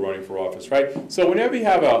local people running for office, right? So whenever you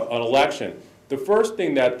have an election, the first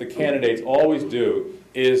thing that the candidates always do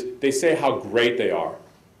is they say how great they are,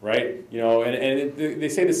 right? You know, and they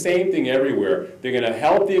say the same thing everywhere. They're going to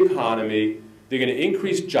help the economy. They're going to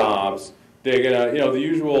increase jobs. They're going to, you know, the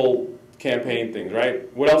usual campaign things,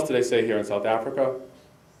 right? What else do they say here in South Africa?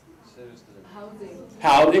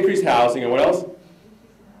 Housing. Increase housing, and what else?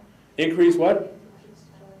 Increase what?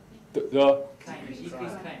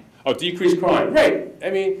 Oh, decrease crime. Right.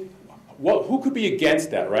 I mean, who could be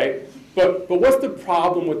against that, right? But what's the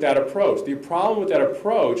problem with that approach? The problem with that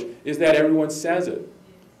approach is that everyone says it.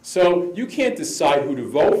 So you can't decide who to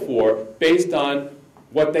vote for based on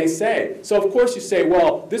what they say. So of course you say,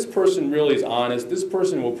 well, this person really is honest, this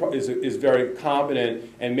person is very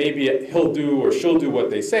competent, and maybe he'll do or she'll do what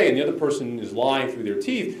they say, and the other person is lying through their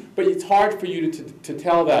teeth. But it's hard for you to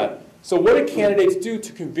tell that. So what do candidates do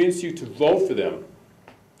to convince you to vote for them?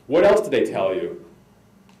 What else do they tell you?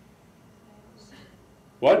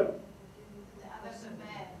 What? The others are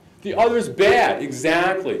bad. The other's bad,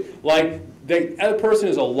 exactly. Like, the other person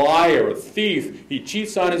is a liar, a thief, he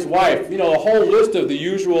cheats on his wife. You know, a whole list of the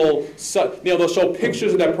usual, you know, they'll show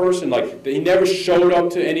pictures of that person, like he never showed up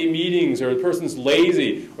to any meetings, or the person's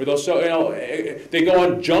lazy, or they'll show, you know, they go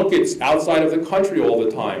on junkets outside of the country all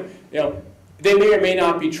the time. You know, they may or may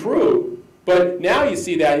not be true, but now you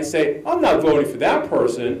see that, you say, I'm not voting for that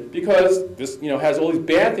person because this, you know, has all these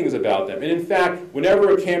bad things about them. And in fact,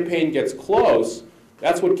 whenever a campaign gets close,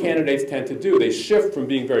 that's what candidates tend to do. They shift from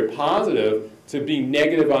being very positive to being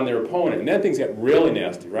negative on their opponent. And then things get really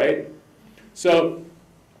nasty, right? So,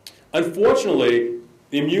 unfortunately,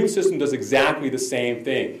 the immune system does exactly the same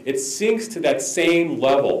thing. It sinks to that same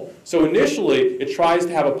level. So initially, it tries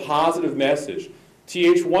to have a positive message.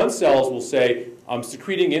 Th1 cells will say, I'm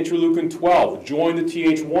secreting interleukin-12. Join the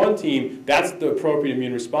Th1 team. That's the appropriate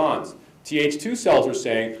immune response. Th2 cells are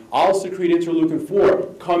saying, I'll secrete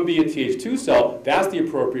interleukin-4. Come be a Th2 cell. That's the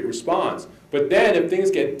appropriate response. But then if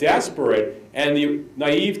things get desperate and the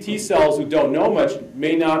naive T cells who don't know much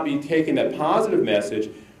may not be taking that positive message,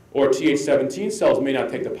 or Th17 cells may not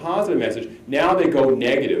take the positive message, now they go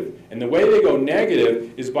negative. And the way they go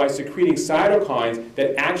negative is by secreting cytokines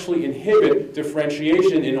that actually inhibit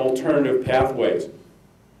differentiation in alternative pathways.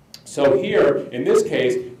 So here, in this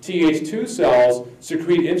case, Th2 cells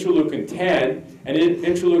secrete interleukin-10, and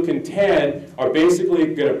interleukin-10 are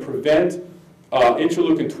basically going to prevent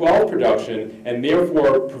interleukin-12 production and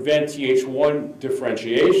therefore prevent Th1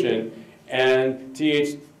 differentiation. And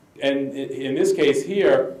in this case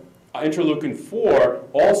here, interleukin-4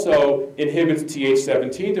 also inhibits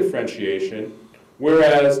Th17 differentiation,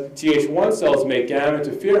 whereas Th1 cells make gamma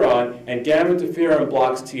interferon, and gamma interferon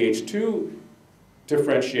blocks Th2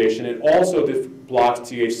 differentiation. It also blocks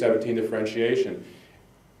Th17 differentiation.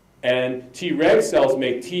 And Treg cells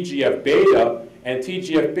make TGF-beta, and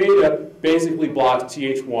TGF-beta basically blocks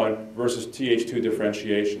Th1 versus Th2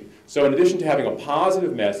 differentiation. So in addition to having a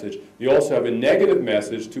positive message, they also have a negative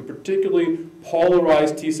message to particularly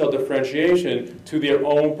polarize T-cell differentiation to their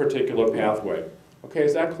own particular pathway. Okay,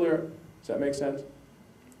 is that clear? Does that make sense?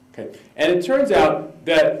 Okay, and it turns out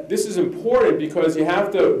that this is important because you have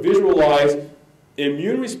to visualize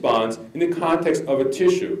immune response in the context of a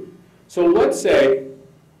tissue. So let's say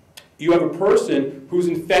you have a person who's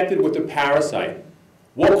infected with a parasite.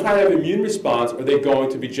 What kind of immune response are they going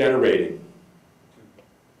to be generating?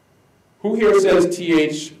 Who here says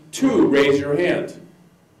Th2? Raise your hand.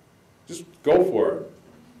 Just go for it.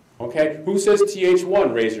 Okay? Who says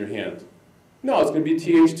Th1? Raise your hand. No, it's going to be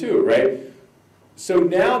Th2, right? So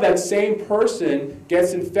now that same person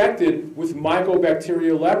gets infected with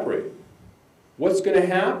Mycobacterium leprae. What's going to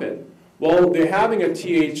happen? Well, they're having a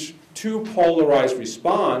Th2 polarized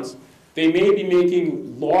response. They may be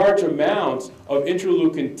making large amounts of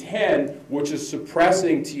interleukin-10, which is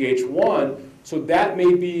suppressing Th1. So that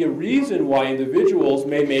may be a reason why individuals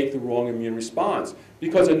may make the wrong immune response,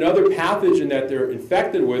 because another pathogen that they're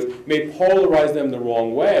infected with may polarize them the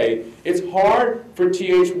wrong way. It's hard for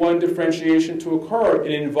Th1 differentiation to occur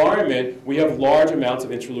in an environment where you have large amounts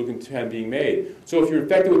of interleukin-10 being made. So if you're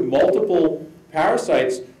infected with multiple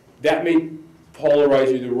parasites, that may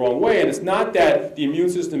polarize you the wrong way. And it's not that the immune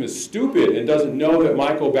system is stupid and doesn't know that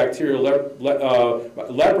Mycobacterium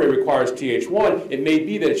leprae requires Th1. It may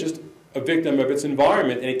be that it's just a victim of its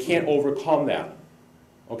environment, and it can't overcome that.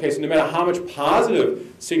 Okay, so no matter how much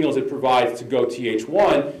positive signals it provides to go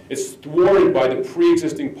Th1, it's thwarted by the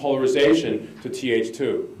pre-existing polarization to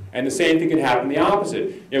Th2. And the same thing can happen the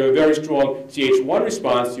opposite. You have a very strong Th1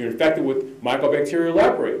 response, you're infected with Mycobacterium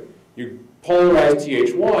leprae. You polarize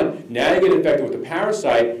Th1, now you get infected with a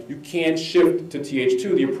parasite, you can't shift to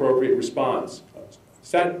Th2, the appropriate response.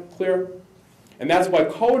 Is that clear? And that's why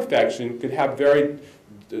co-infection could have very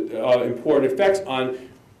important effects on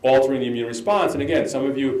altering the immune response. And again, some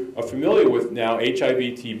of you are familiar with now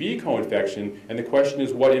HIV-TB co-infection, and the question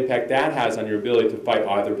is what impact that has on your ability to fight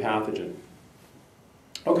either pathogen.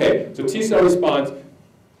 Okay, so T-cell response,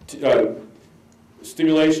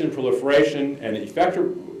 stimulation, proliferation, and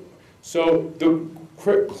effector. So the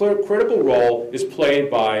critical role is played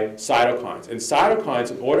by cytokines. And cytokines,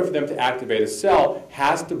 in order for them to activate a cell,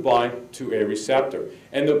 has to bind to a receptor.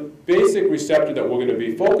 And the basic receptor that we're going to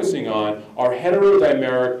be focusing on are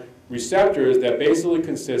heterodimeric receptors that basically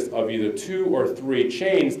consist of either 2 or 3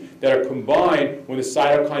 chains that are combined when the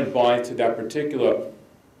cytokine binds to that particular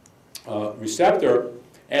receptor.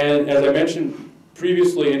 And as I mentioned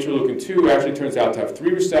previously, interleukin-2 actually turns out to have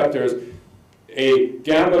 3 receptors. A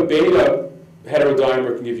gamma-beta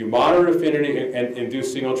heterodimer can give you moderate affinity and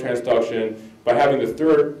induce signal transduction. By having the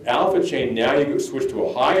 3rd alpha chain, now you switch to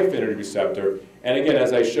a high affinity receptor. And again,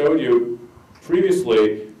 as I showed you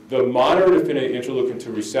previously, the moderate affinity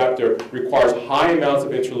interleukin-2 receptor requires high amounts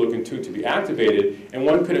of interleukin-2 to be activated. And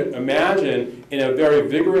one could imagine in a very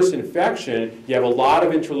vigorous infection, you have a lot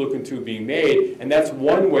of interleukin-2 being made, and that's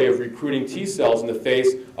one way of recruiting T cells in the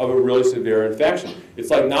face of a really severe infection. It's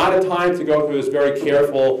like not a time to go through this very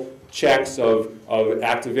careful checks of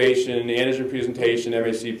activation, antigen presentation,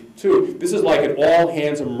 MHC2. This is like an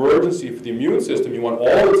all-hands emergency for the immune system. You want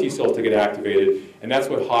all the T cells to get activated, and that's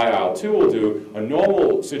what high IL-2 will do. A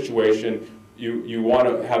normal situation, you want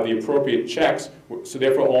to have the appropriate checks, so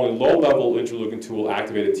therefore only low-level interleukin-2 will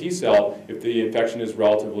activate a T cell if the infection is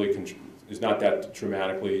is not that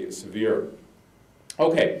dramatically severe.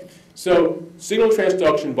 Okay, so signal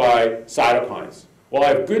transduction by cytokines. Well, I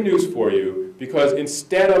have good news for you. because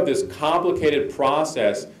instead of this complicated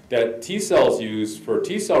process that T cells use for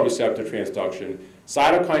T cell receptor transduction,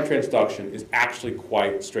 cytokine transduction is actually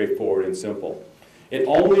quite straightforward and simple. It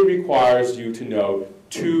only requires you to know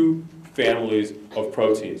 2 families of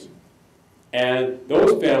proteins. And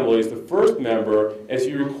those families, the first member, as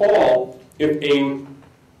you recall, if a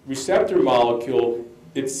receptor molecule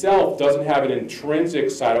itself doesn't have an intrinsic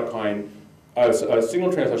cytokine, a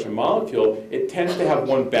signal transduction molecule, it tends to have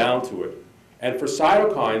one bound to it. And for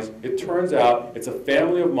cytokines, it turns out it's a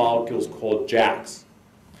family of molecules called JAKs.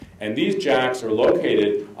 And these JAKs are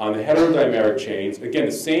located on the heterodimeric chains. Again,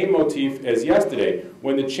 the same motif as yesterday.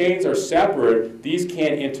 When the chains are separate, these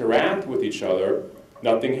can't interact with each other.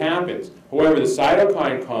 Nothing happens. However, the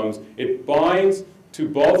cytokine comes, it binds to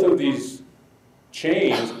both of these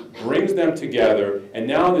chains, brings them together, and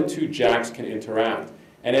now the 2 JAKs can interact.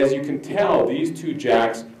 And as you can tell, these 2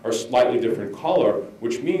 JAKs are slightly different color,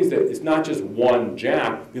 which means that it's not just one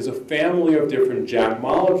JAK. There's a family of different JAK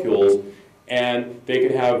molecules, and they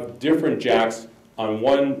can have different JAKs on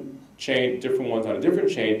one chain, different ones on a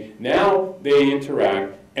different chain. Now they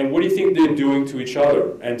interact, and what do you think they're doing to each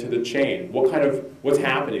other and to the chain? What's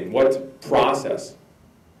happening? What process?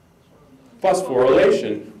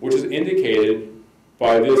 Phosphorylation, which is indicated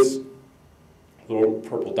by this little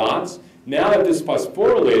purple dots. Now that this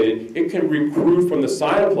phosphorylated, it can recruit from the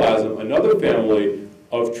cytoplasm another family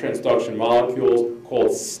of transduction molecules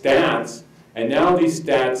called STATs, and now these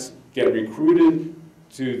STATs get recruited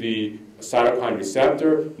to the cytokine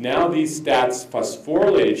receptor. Now these STATs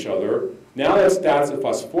phosphorylate each other. Now that STATs are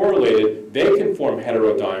phosphorylated, they can form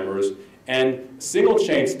heterodimers, and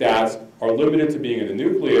single-chain STATs are limited to being in the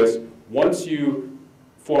nucleus. Once you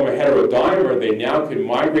form a heterodimer, they now can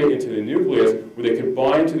migrate into the nucleus where they can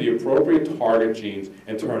bind to the appropriate target genes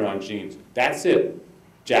and turn on genes. That's it.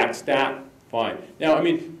 JAK STAT, fine. Now, I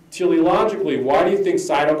mean, teleologically, why do you think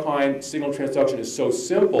cytokine signal transduction is so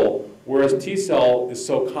simple, whereas T cell is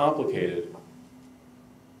so complicated?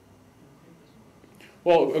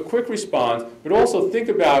 Well, a quick response, but also think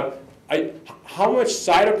about how much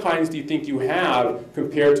cytokines do you think you have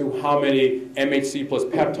compared to how many MHC plus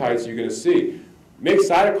peptides you're going to see?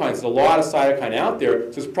 Mixed cytokines, there's a lot of cytokine out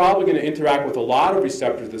there, so it's probably going to interact with a lot of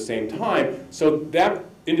receptors at the same time, so that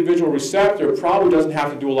individual receptor probably doesn't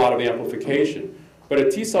have to do a lot of amplification. But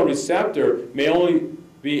a T cell receptor may only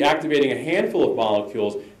be activating a handful of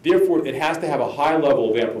molecules, therefore it has to have a high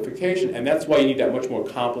level of amplification, and that's why you need that much more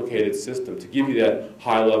complicated system to give you that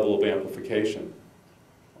high level of amplification.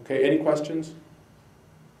 Okay, any questions?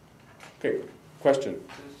 Okay, question.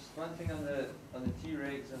 There's one thing on the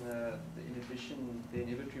Tregs and the inhibition, the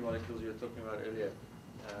inhibitory molecules you were talking about earlier.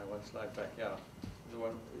 One slide back, yeah. The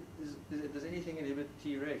one, does anything inhibit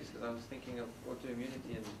Tregs? Because I was thinking of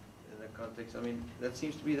autoimmunity in that context. I mean, that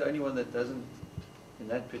seems to be the only one that doesn't, in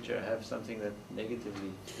that picture, have something that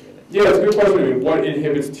negatively. Yeah, it's a good question. I mean, what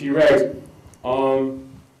inhibits Tregs?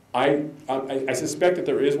 I suspect that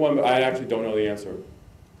there is one, but I actually don't know the answer.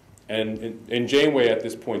 And Janeway at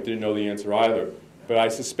this point didn't know the answer either. But I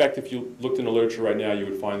suspect if you looked in the literature right now, you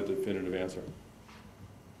would find the definitive answer.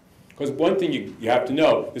 Because one thing you have to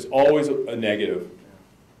know, there's always a negative.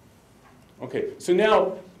 Okay, so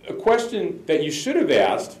now a question that you should have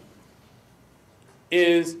asked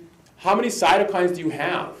is, how many cytokines do you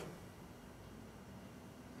have?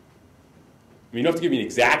 I mean, you don't have to give me an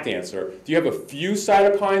exact answer. Do you have a few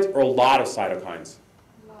cytokines or a lot of cytokines?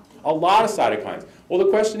 A lot of cytokines. Well, the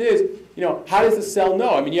question is, how does the cell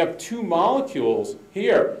know? I mean, you have 2 molecules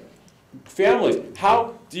here, families.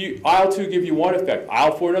 How do you, IL-2 give you one effect,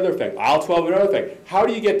 IL-4 another effect, IL-12 another effect? How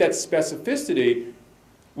do you get that specificity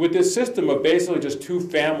with this system of basically just 2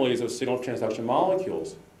 families of signal transduction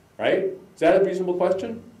molecules, right? Is that a reasonable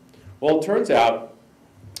question? Well, it turns out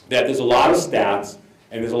that there's a lot of STATs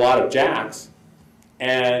and there's a lot of JAKs,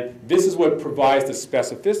 and this is what provides the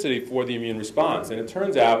specificity for the immune response. And it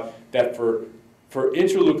turns out that for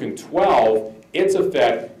interleukin 12, its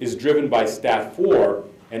effect is driven by STAT4,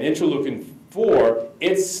 and interleukin 4,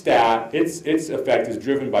 its effect is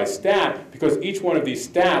driven by STAT, because each one of these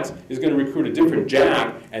STATs is going to recruit a different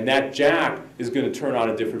JAK, and that JAK is going to turn on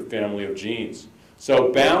a different family of genes.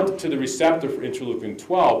 So bound to the receptor for interleukin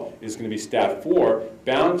 12 is going to be STAT4.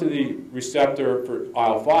 Bound to the receptor for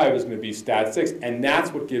IL-5 is going to be STAT6. And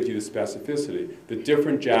that's what gives you the specificity. The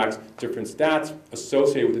different JAKs, different STATs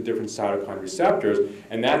associated with the different cytokine receptors.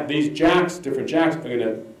 And that these JAKs, different JAKs,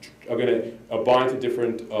 are going to bind to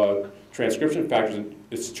different transcription factors and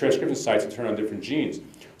transcription sites to turn on different genes.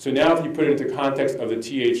 So now if you put it into context of the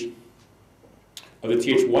of the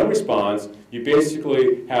Th1 response, you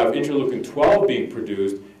basically have interleukin 12 being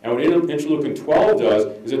produced, and what interleukin 12 does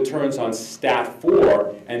is it turns on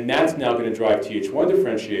STAT4, and that's now going to drive Th1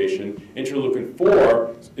 differentiation. Interleukin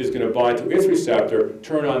 4 is going to bind to its receptor,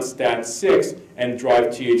 turn on STAT6, and drive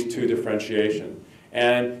Th2 differentiation.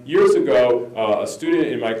 And years ago, a student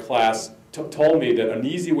in my class told me that an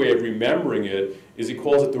easy way of remembering it is he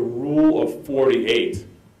calls it the rule of 48.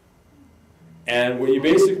 And what you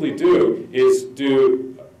basically do is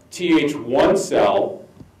do Th1 cell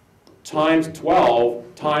times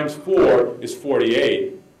 12 times 4 is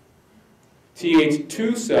 48.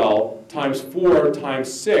 Th2 cell times 4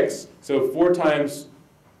 times 6, so 4 times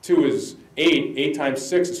 2 is 8, 8 times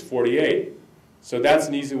 6 is 48. So that's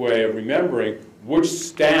an easy way of remembering which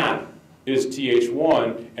stat is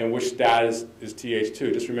Th1 and which stat is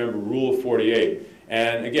Th2. Just remember rule of 48.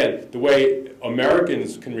 And again, the way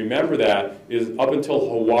Americans can remember that is up until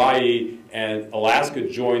Hawaii and Alaska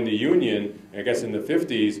joined the Union, I guess in the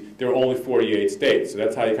 50s, there were only 48 states. So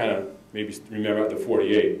that's how you kind of maybe remember the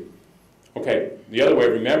 48. Okay, the other way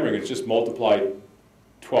of remembering it is just multiply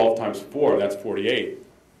 12 times 4, that's 48.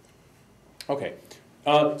 Okay,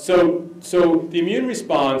 so the immune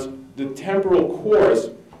response, the temporal course,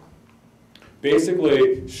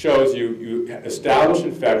 basically shows you establish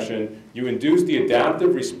infection, you induce the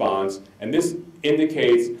adaptive response, and this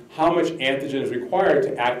indicates how much antigen is required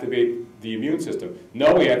to activate the immune system.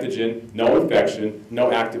 No antigen, no infection,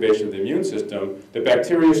 no activation of the immune system. The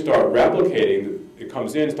bacteria start replicating, it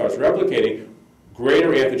comes in, starts replicating, greater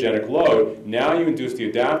antigenic load. Now you induce the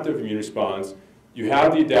adaptive immune response. You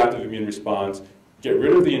have the adaptive immune response, get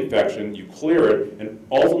rid of the infection, you clear it, and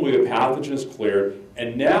ultimately the pathogen is cleared.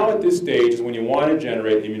 And now at this stage is when you want to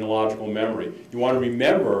generate immunological memory. You want to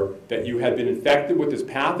remember that you had been infected with this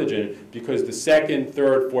pathogen because the second,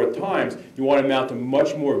 third, fourth times, you want to mount a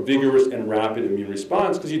much more vigorous and rapid immune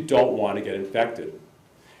response because you don't want to get infected.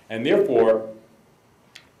 And therefore,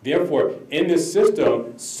 in this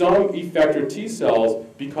system, some effector T cells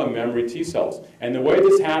become memory T cells. And the way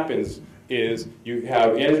this happens is you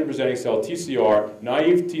have antigen-presenting cell TCR,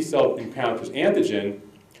 naive T cell encounters antigen.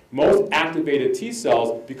 Most activated T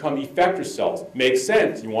cells become effector cells. Makes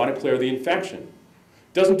sense. You want to clear the infection.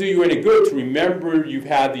 Doesn't do you any good to remember you've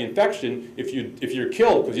had the infection if you're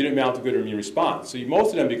killed because you didn't mount a good immune response. So most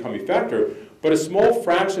of them become effector, but a small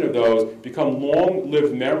fraction of those become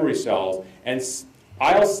long-lived memory cells. And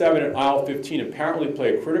IL-7 and IL-15 apparently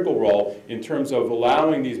play a critical role in terms of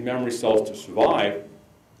allowing these memory cells to survive.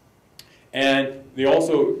 And they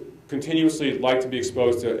also continuously like to be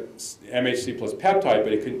exposed to MHC plus peptide,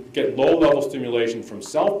 but it can get low-level stimulation from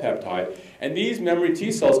self-peptide. And these memory T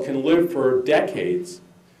cells can live for decades.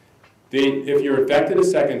 If you're infected a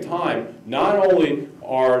second time, not only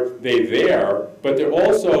are they there, but they're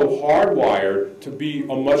also hardwired to be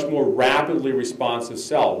a much more rapidly responsive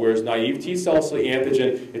cell. Whereas naive T cells, the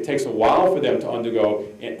antigen, it takes a while for them to undergo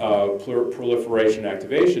proliferation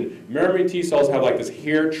activation. Memory T cells have like this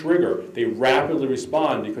hair trigger. They rapidly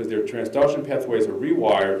respond because their transduction pathways are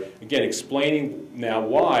rewired. Again, explaining now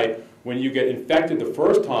why when you get infected the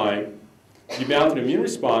first time, you mount an immune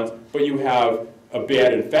response, but you have a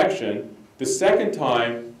bad infection. The second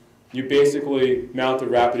time, you basically mount a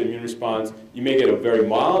rapid immune response. You may get a very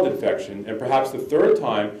mild infection, and perhaps the third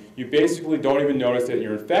time, you basically don't even notice that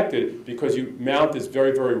you're infected because you mount this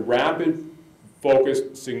very, very rapid,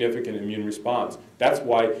 focused, significant immune response. That's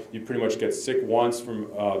why you pretty much get sick once from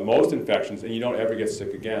most infections, and you don't ever get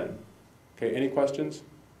sick again. Okay, any questions?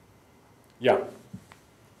 Yeah.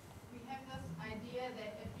 We have this idea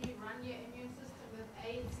that if you run your immune system with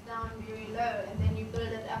AIDS down very low and then you build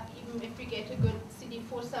it up, even if you get a good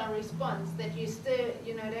CD4 cell response, that you still,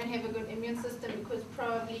 don't have a good immune system because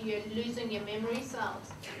probably you're losing your memory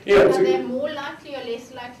cells. Yeah, Are they more likely or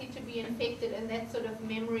less likely to be infected in that sort of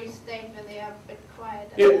memory state when they are a bit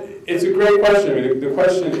quiet? It's a great question. I mean, the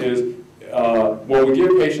question is, when we give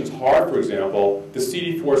patients heart, for example, the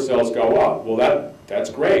CD4 cells go up. Well, that's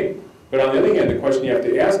great. But on the other hand, the question you have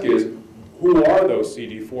to ask is, who are those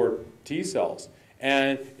CD4 T cells?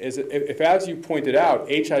 And if, as you pointed out,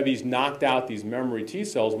 HIV's knocked out these memory T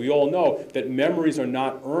cells, we all know that memories are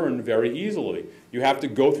not earned very easily. You have to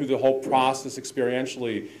go through the whole process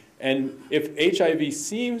experientially. And if HIV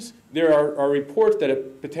seems, there are reports that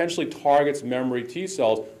it potentially targets memory T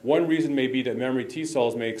cells. One reason may be that memory T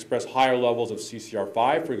cells may express higher levels of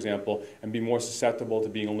CCR5, for example, and be more susceptible to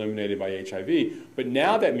being eliminated by HIV. But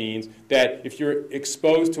now that means that if you're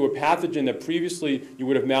exposed to a pathogen that previously you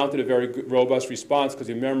would have mounted a very good, robust response because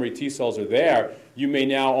your memory T cells are there, you may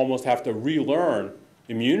now almost have to relearn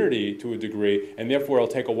immunity to a degree, and therefore it'll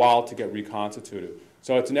take a while to get reconstituted.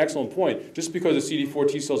 So it's an excellent point. Just because the CD4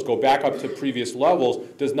 T cells go back up to previous levels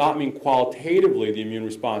does not mean qualitatively the immune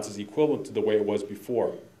response is equivalent to the way it was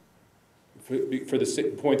before. For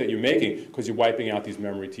the point that you're making, because you're wiping out these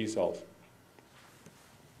memory T cells.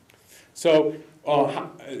 So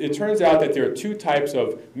it turns out that there are two types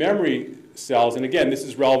of memory cells, and again, this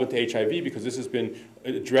is relevant to HIV because this has been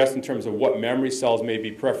addressed in terms of what memory cells may be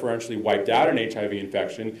preferentially wiped out in HIV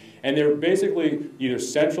infection, and they're basically either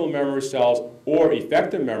central memory cells or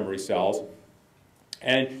effector memory cells,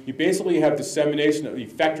 and you basically have dissemination of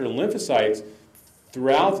effector lymphocytes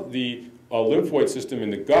throughout the lymphoid system in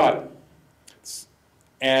the gut,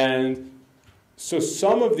 and so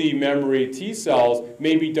some of the memory T cells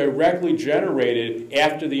may be directly generated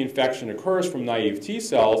after the infection occurs from naive T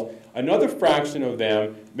cells. Another fraction of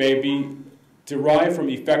them may be derived from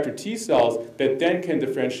effector T cells that then can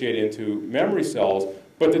differentiate into memory cells.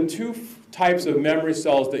 But the two types of memory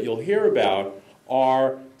cells that you'll hear about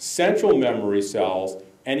are central memory cells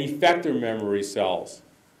and effector memory cells.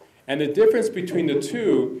 And the difference between the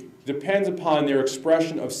two depends upon their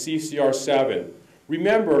expression of CCR7.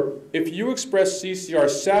 Remember, if you express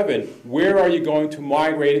CCR7, where are you going to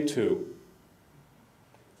migrate it to?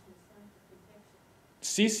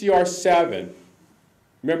 CCR7.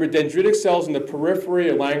 Remember, dendritic cells in the periphery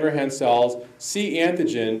are Langerhans cells. C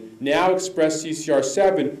antigen now express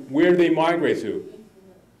CCR7. Where do they migrate to?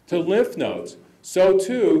 To lymph nodes. So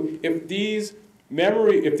too, if these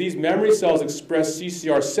memory cells express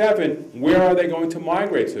CCR7, where are they going to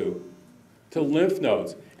migrate to? To lymph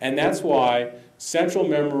nodes. And that's why central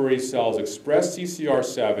memory cells express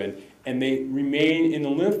CCR7 and they remain in the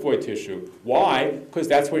lymphoid tissue. Why? Because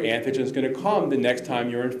that's where antigen is going to come the next time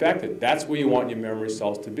you're infected. That's where you want your memory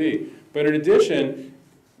cells to be. But in addition,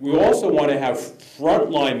 we also want to have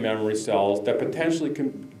frontline memory cells that potentially can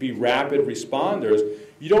be rapid responders.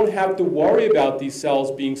 You don't have to worry about these cells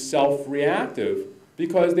being self-reactive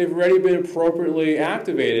because they've already been appropriately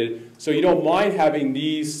activated. So you don't mind having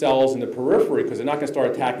these cells in the periphery because they're not going to start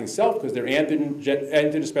attacking self because they're antigen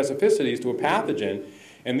specificities to a pathogen.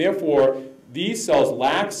 And therefore, these cells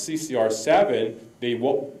lack CCR7. They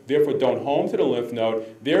therefore don't home to the lymph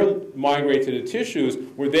node. They'll migrate to the tissues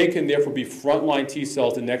where they can therefore be frontline T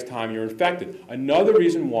cells the next time you're infected. Another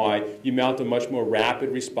reason why you mount a much more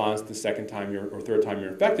rapid response the second time or third time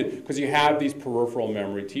you're infected, because you have these peripheral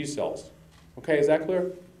memory T cells. Okay, is that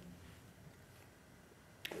clear?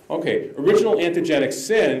 Okay, original antigenic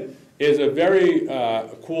sin is a very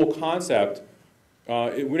cool concept.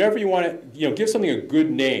 Whenever you want to, give something a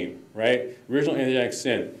good name, right? Original antigenic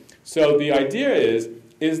sin. So the idea is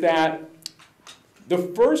that the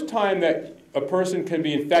first time that a person can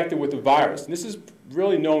be infected with the virus, and this is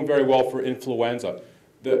really known very well for influenza.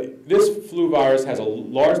 This flu virus has a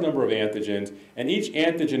large number of antigens, and each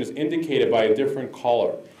antigen is indicated by a different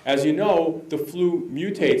color. As you know, the flu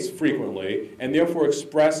mutates frequently and therefore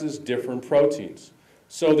expresses different proteins.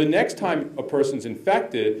 So the next time a person's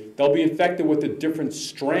infected, they'll be infected with a different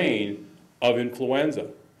strain of influenza.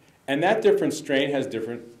 And that different strain has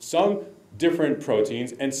some different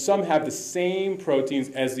proteins, and some have the same proteins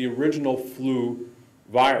as the original flu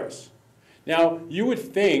virus. Now, you would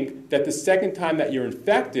think that the second time that you're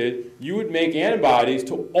infected, you would make antibodies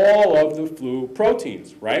to all of the flu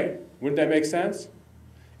proteins, right? Wouldn't that make sense?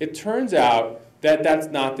 It turns out that that's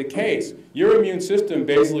not the case. Your immune system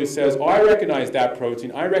basically says, oh, I recognize that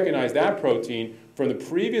protein from the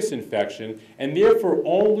previous infection, and therefore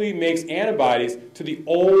only makes antibodies to the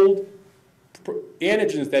old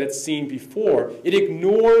antigens that it's seen before. It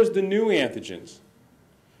ignores the new antigens.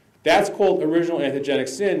 That's called original antigenic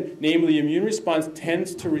sin. Namely, the immune response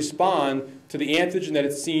tends to respond to the antigen that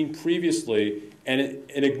it's seen previously, and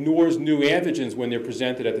it ignores new antigens when they're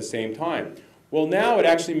presented at the same time. Well, now it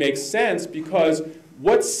actually makes sense because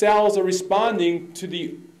what cells are responding to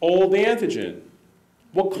the old antigen?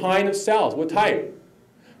 What kind of cells? What type?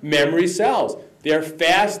 Memory cells. They're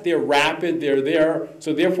fast, they're rapid, they're there,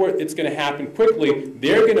 so therefore it's going to happen quickly.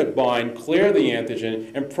 They're going to bind, clear the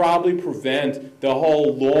antigen, and probably prevent the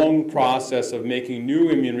whole long process of making new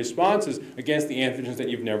immune responses against the antigens that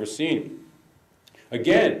you've never seen.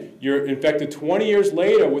 Again, you're infected 20 years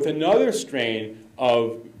later with another strain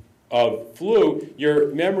of flu.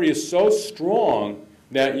 Your memory is so strong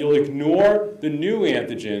that you'll ignore the new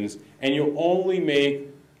antigens and you'll only make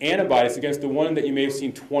antibodies against the one that you may have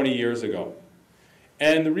seen 20 years ago.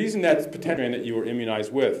 And the reason that's potentially that you were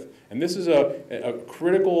immunized with. And this is a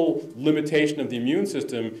critical limitation of the immune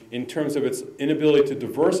system in terms of its inability to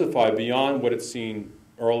diversify beyond what it's seen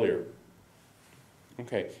earlier.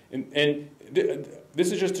 Okay,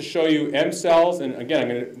 this is just to show you M cells, and again, I'm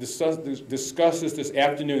going to discuss this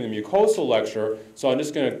afternoon in the mucosal lecture, so I'm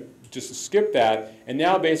just going to skip that, and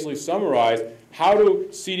now basically summarize how do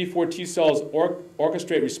CD4 T cells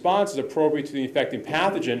orchestrate responses appropriate to the infecting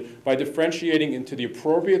pathogen by differentiating into the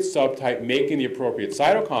appropriate subtype, making the appropriate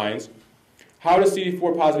cytokines. How does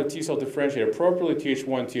CD4 positive T cell differentiate appropriately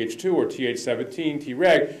Th1, Th2, or Th17,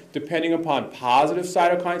 Treg, depending upon positive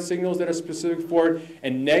cytokine signals that are specific for it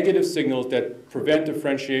and negative signals that prevent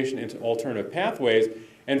differentiation into alternative pathways?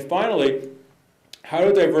 And finally, how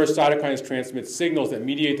do diverse cytokines transmit signals that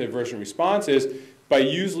mediate diversion responses by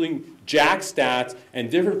using JAK stats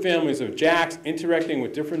and different families of JAKs interacting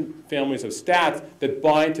with different families of stats that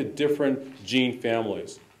bind to different gene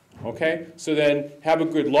families? Okay, so then have a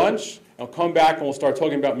good lunch. I'll come back and we'll start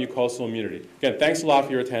talking about mucosal immunity. Again, thanks a lot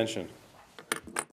for your attention.